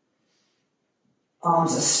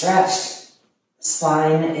 Arms are stretched.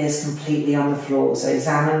 Spine is completely on the floor. So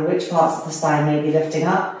examine which parts of the spine may be lifting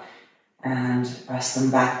up and press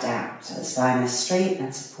them back down. So the spine is straight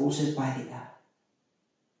and supported by the earth.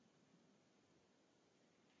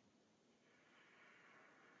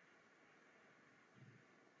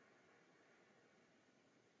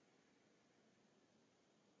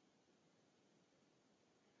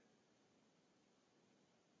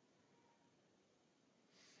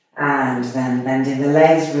 And then bending the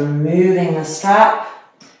legs, removing the strap,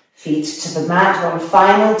 feet to the mat, one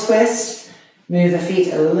final twist. Move the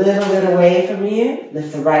feet a little bit away from you.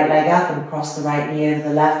 Lift the right leg up and cross the right knee over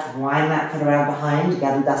the left. Wind that foot around behind,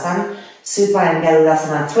 Garudasana. Supine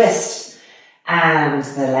Garudasana twist. And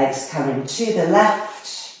the legs coming to the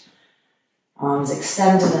left. Arms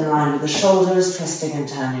extended in line with the shoulders, twisting and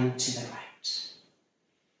turning to the right.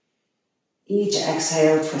 Each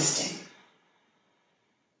exhale, twisting.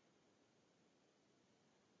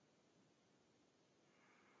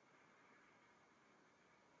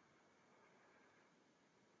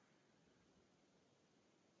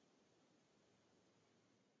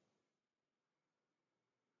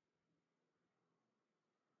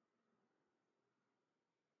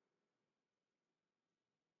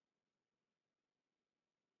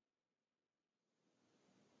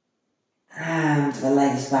 And the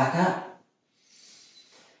legs back up.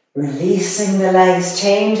 Releasing the legs,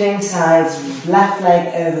 changing sides, left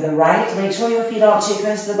leg over the right. Make sure your feet aren't too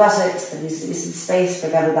close to the buttocks. There needs to be some space for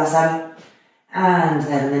Garudasana. And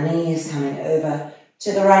then the knees coming over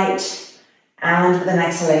to the right, and with an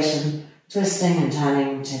exhalation, twisting and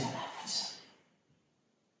turning to the left.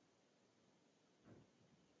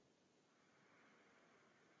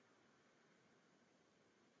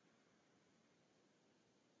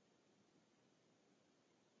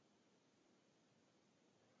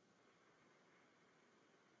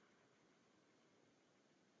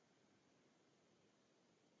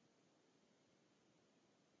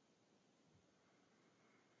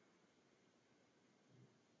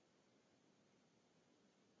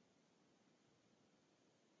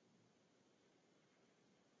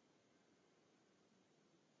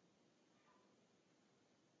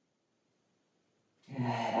 Good,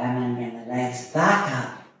 and then bring the legs back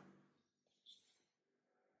up.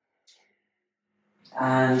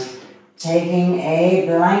 And taking a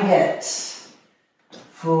blanket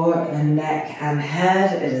for the neck and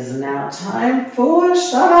head, it is now time for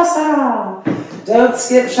Shavasana. Don't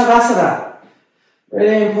skip Shavasana.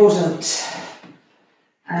 Really important.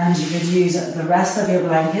 And you could use the rest of your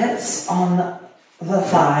blankets on the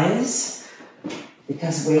thighs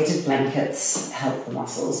because weighted blankets help the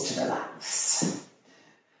muscles to relax.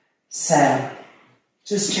 So,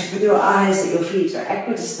 just check with your eyes that your feet are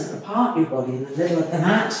equidistant apart, your body in the middle of the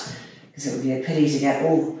mat, because it would be a pity to get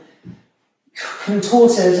all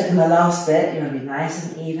contorted in the last bit. You want to be nice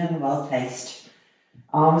and even, well placed.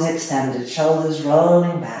 Arms extended, shoulders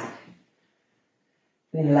rolling back.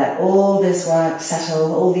 We're going to let all this work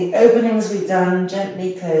settle, all the openings we've done,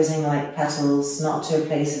 gently closing like petals, not to a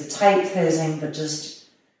place of tight closing, but just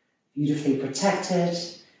beautifully protected,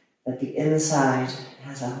 that the inside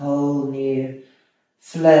has a whole new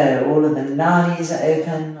flow. All of the nadis are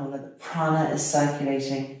open, all of the prana is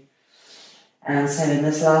circulating. And so in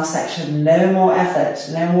this last section, no more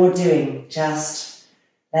effort, no more doing, just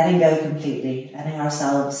letting go completely, letting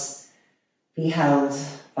ourselves be held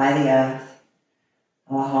by the earth,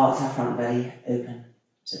 our hearts, our front belly open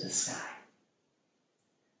to the sky.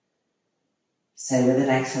 So with an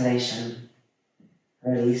exhalation,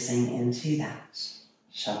 releasing into that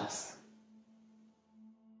Shavasana.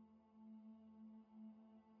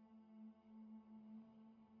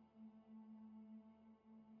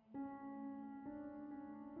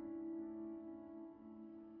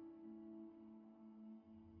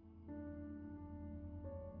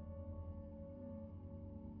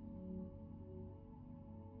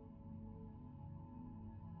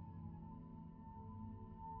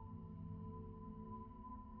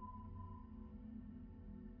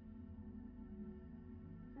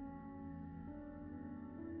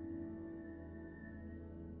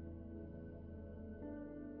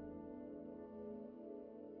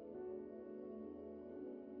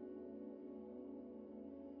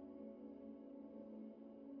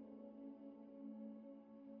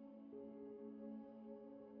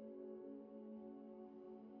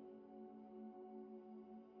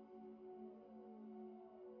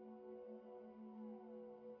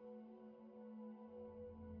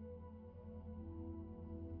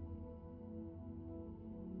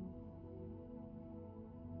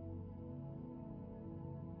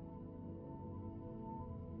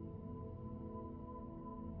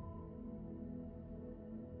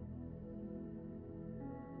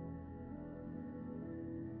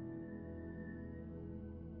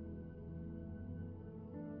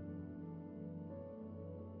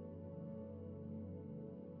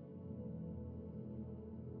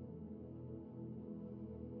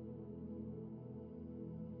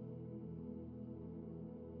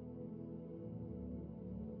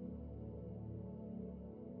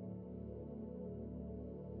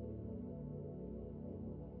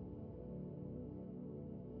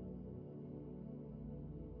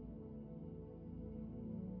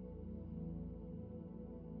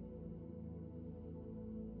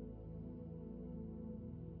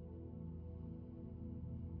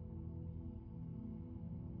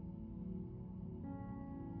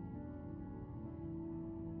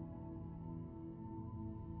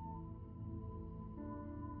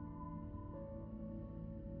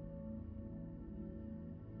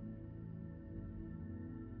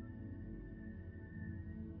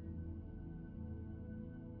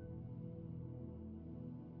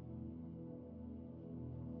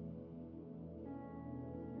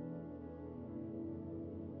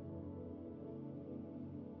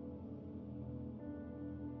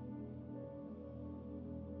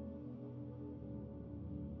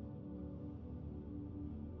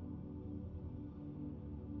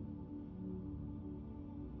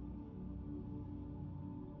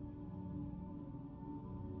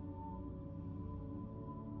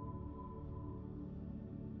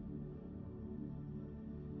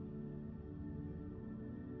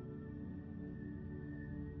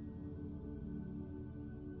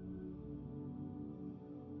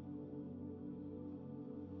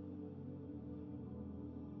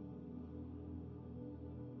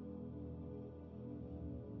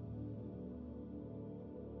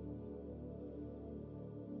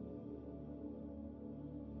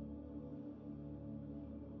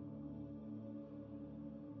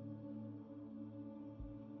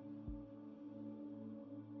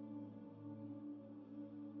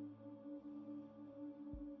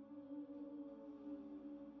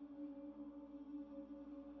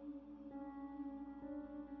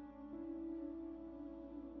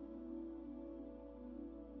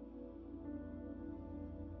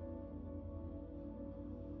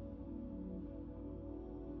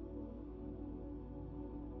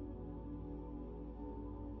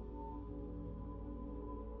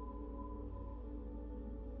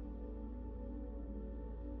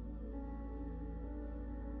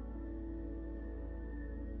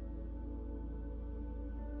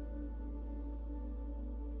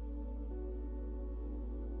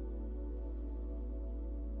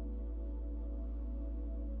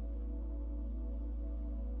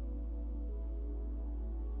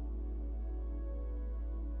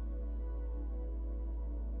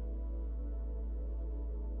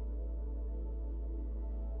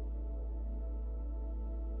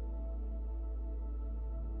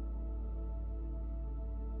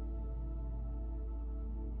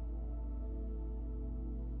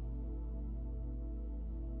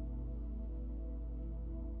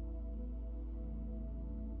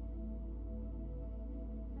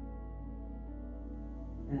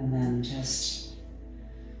 And then just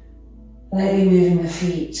lightly moving the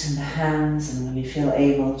feet and the hands, and when you feel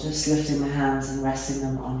able, just lifting the hands and resting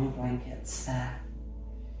them on your blankets there.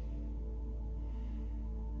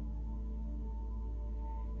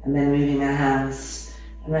 And then moving the hands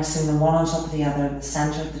and resting them one on top of the other in the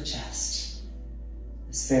center of the chest,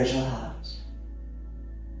 the spiritual heart.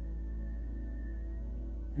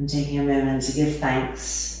 And taking a moment to give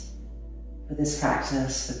thanks for this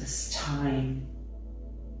practice, for this time.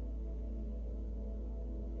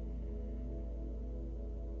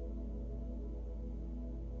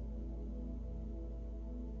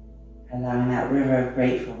 Allowing that river of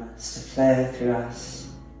gratefulness to flow through us.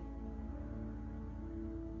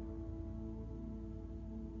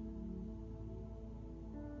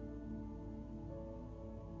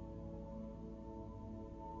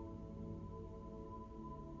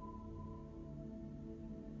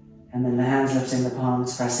 And then the hands lifting the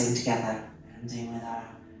palms, pressing together, ending with our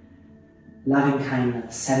loving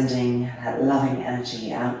kindness, sending that loving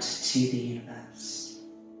energy out to the universe.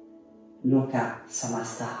 Loka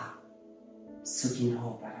samasta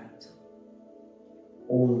sukhinho bhavantu.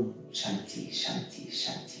 Om Shanti Shanti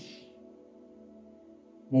Shanti.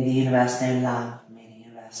 May the universe know love, may the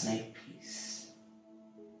universe know peace,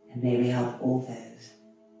 and may we help all those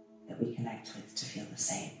that we connect with to feel the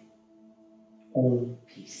same. Om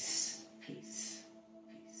peace, peace,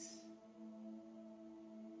 peace.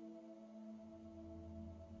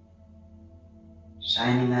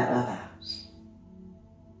 Shining that love out.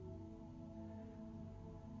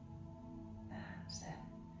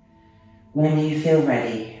 And then, when you feel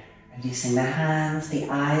ready, releasing the hands, the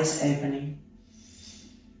eyes opening.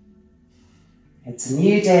 It's a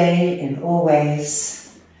new day in all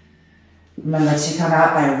ways. Remember to come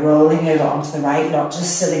out by rolling over onto the right, not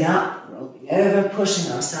just sitting up. Over,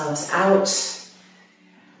 pushing ourselves out,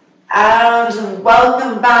 and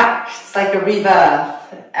welcome back. It's like a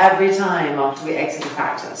rebirth every time after we exit the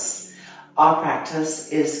practice. Our practice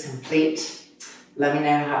is complete. Let me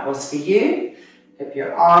know how it was for you. Hope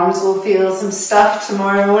your arms will feel some stuff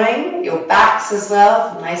tomorrow morning, your backs as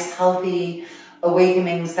well, nice healthy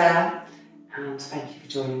awakenings there. And thank you for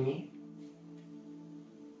joining me.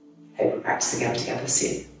 Hope we'll practice again together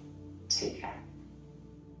soon.